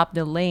we'll drop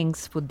the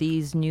links for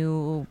these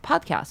new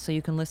podcasts so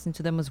you can listen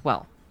to them as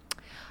well.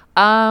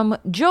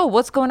 Joe,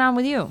 what's going on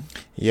with you?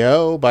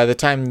 Yo, by the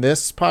time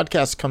this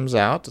podcast comes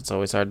out, it's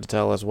always hard to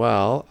tell as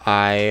well,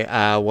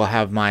 I will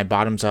have my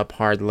Bottoms Up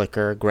Hard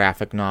Liquor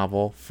graphic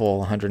novel,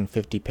 full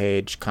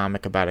 150-page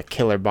comic about a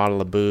killer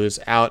bottle of booze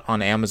out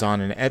on Amazon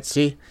and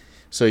Etsy.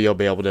 So you'll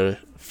be able to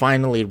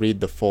finally read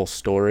the full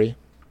story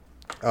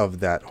of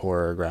that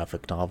horror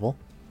graphic novel.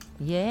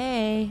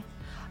 Yay.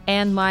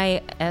 And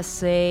my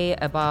essay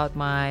about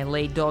my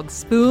late dog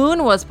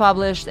Spoon was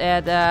published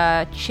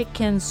at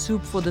Chicken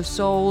Soup for the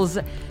Soul's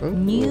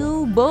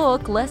new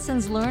book,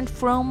 Lessons Learned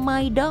from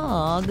My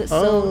Dog.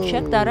 So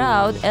check that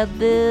out at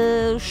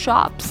the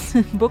shops,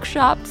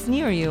 bookshops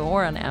near you,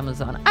 or on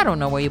Amazon. I don't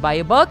know where you buy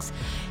your books.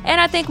 And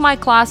I think my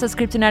class at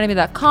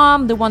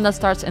scriptanatomy.com, the one that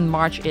starts in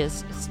March,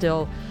 is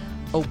still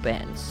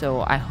open.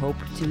 So I hope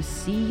to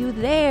see you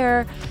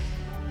there.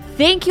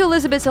 Thank you,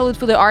 Elizabeth Salute,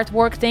 for the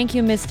artwork. Thank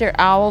you, Mr.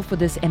 Owl, for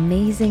this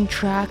amazing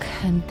track.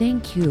 And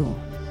thank you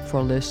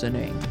for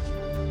listening.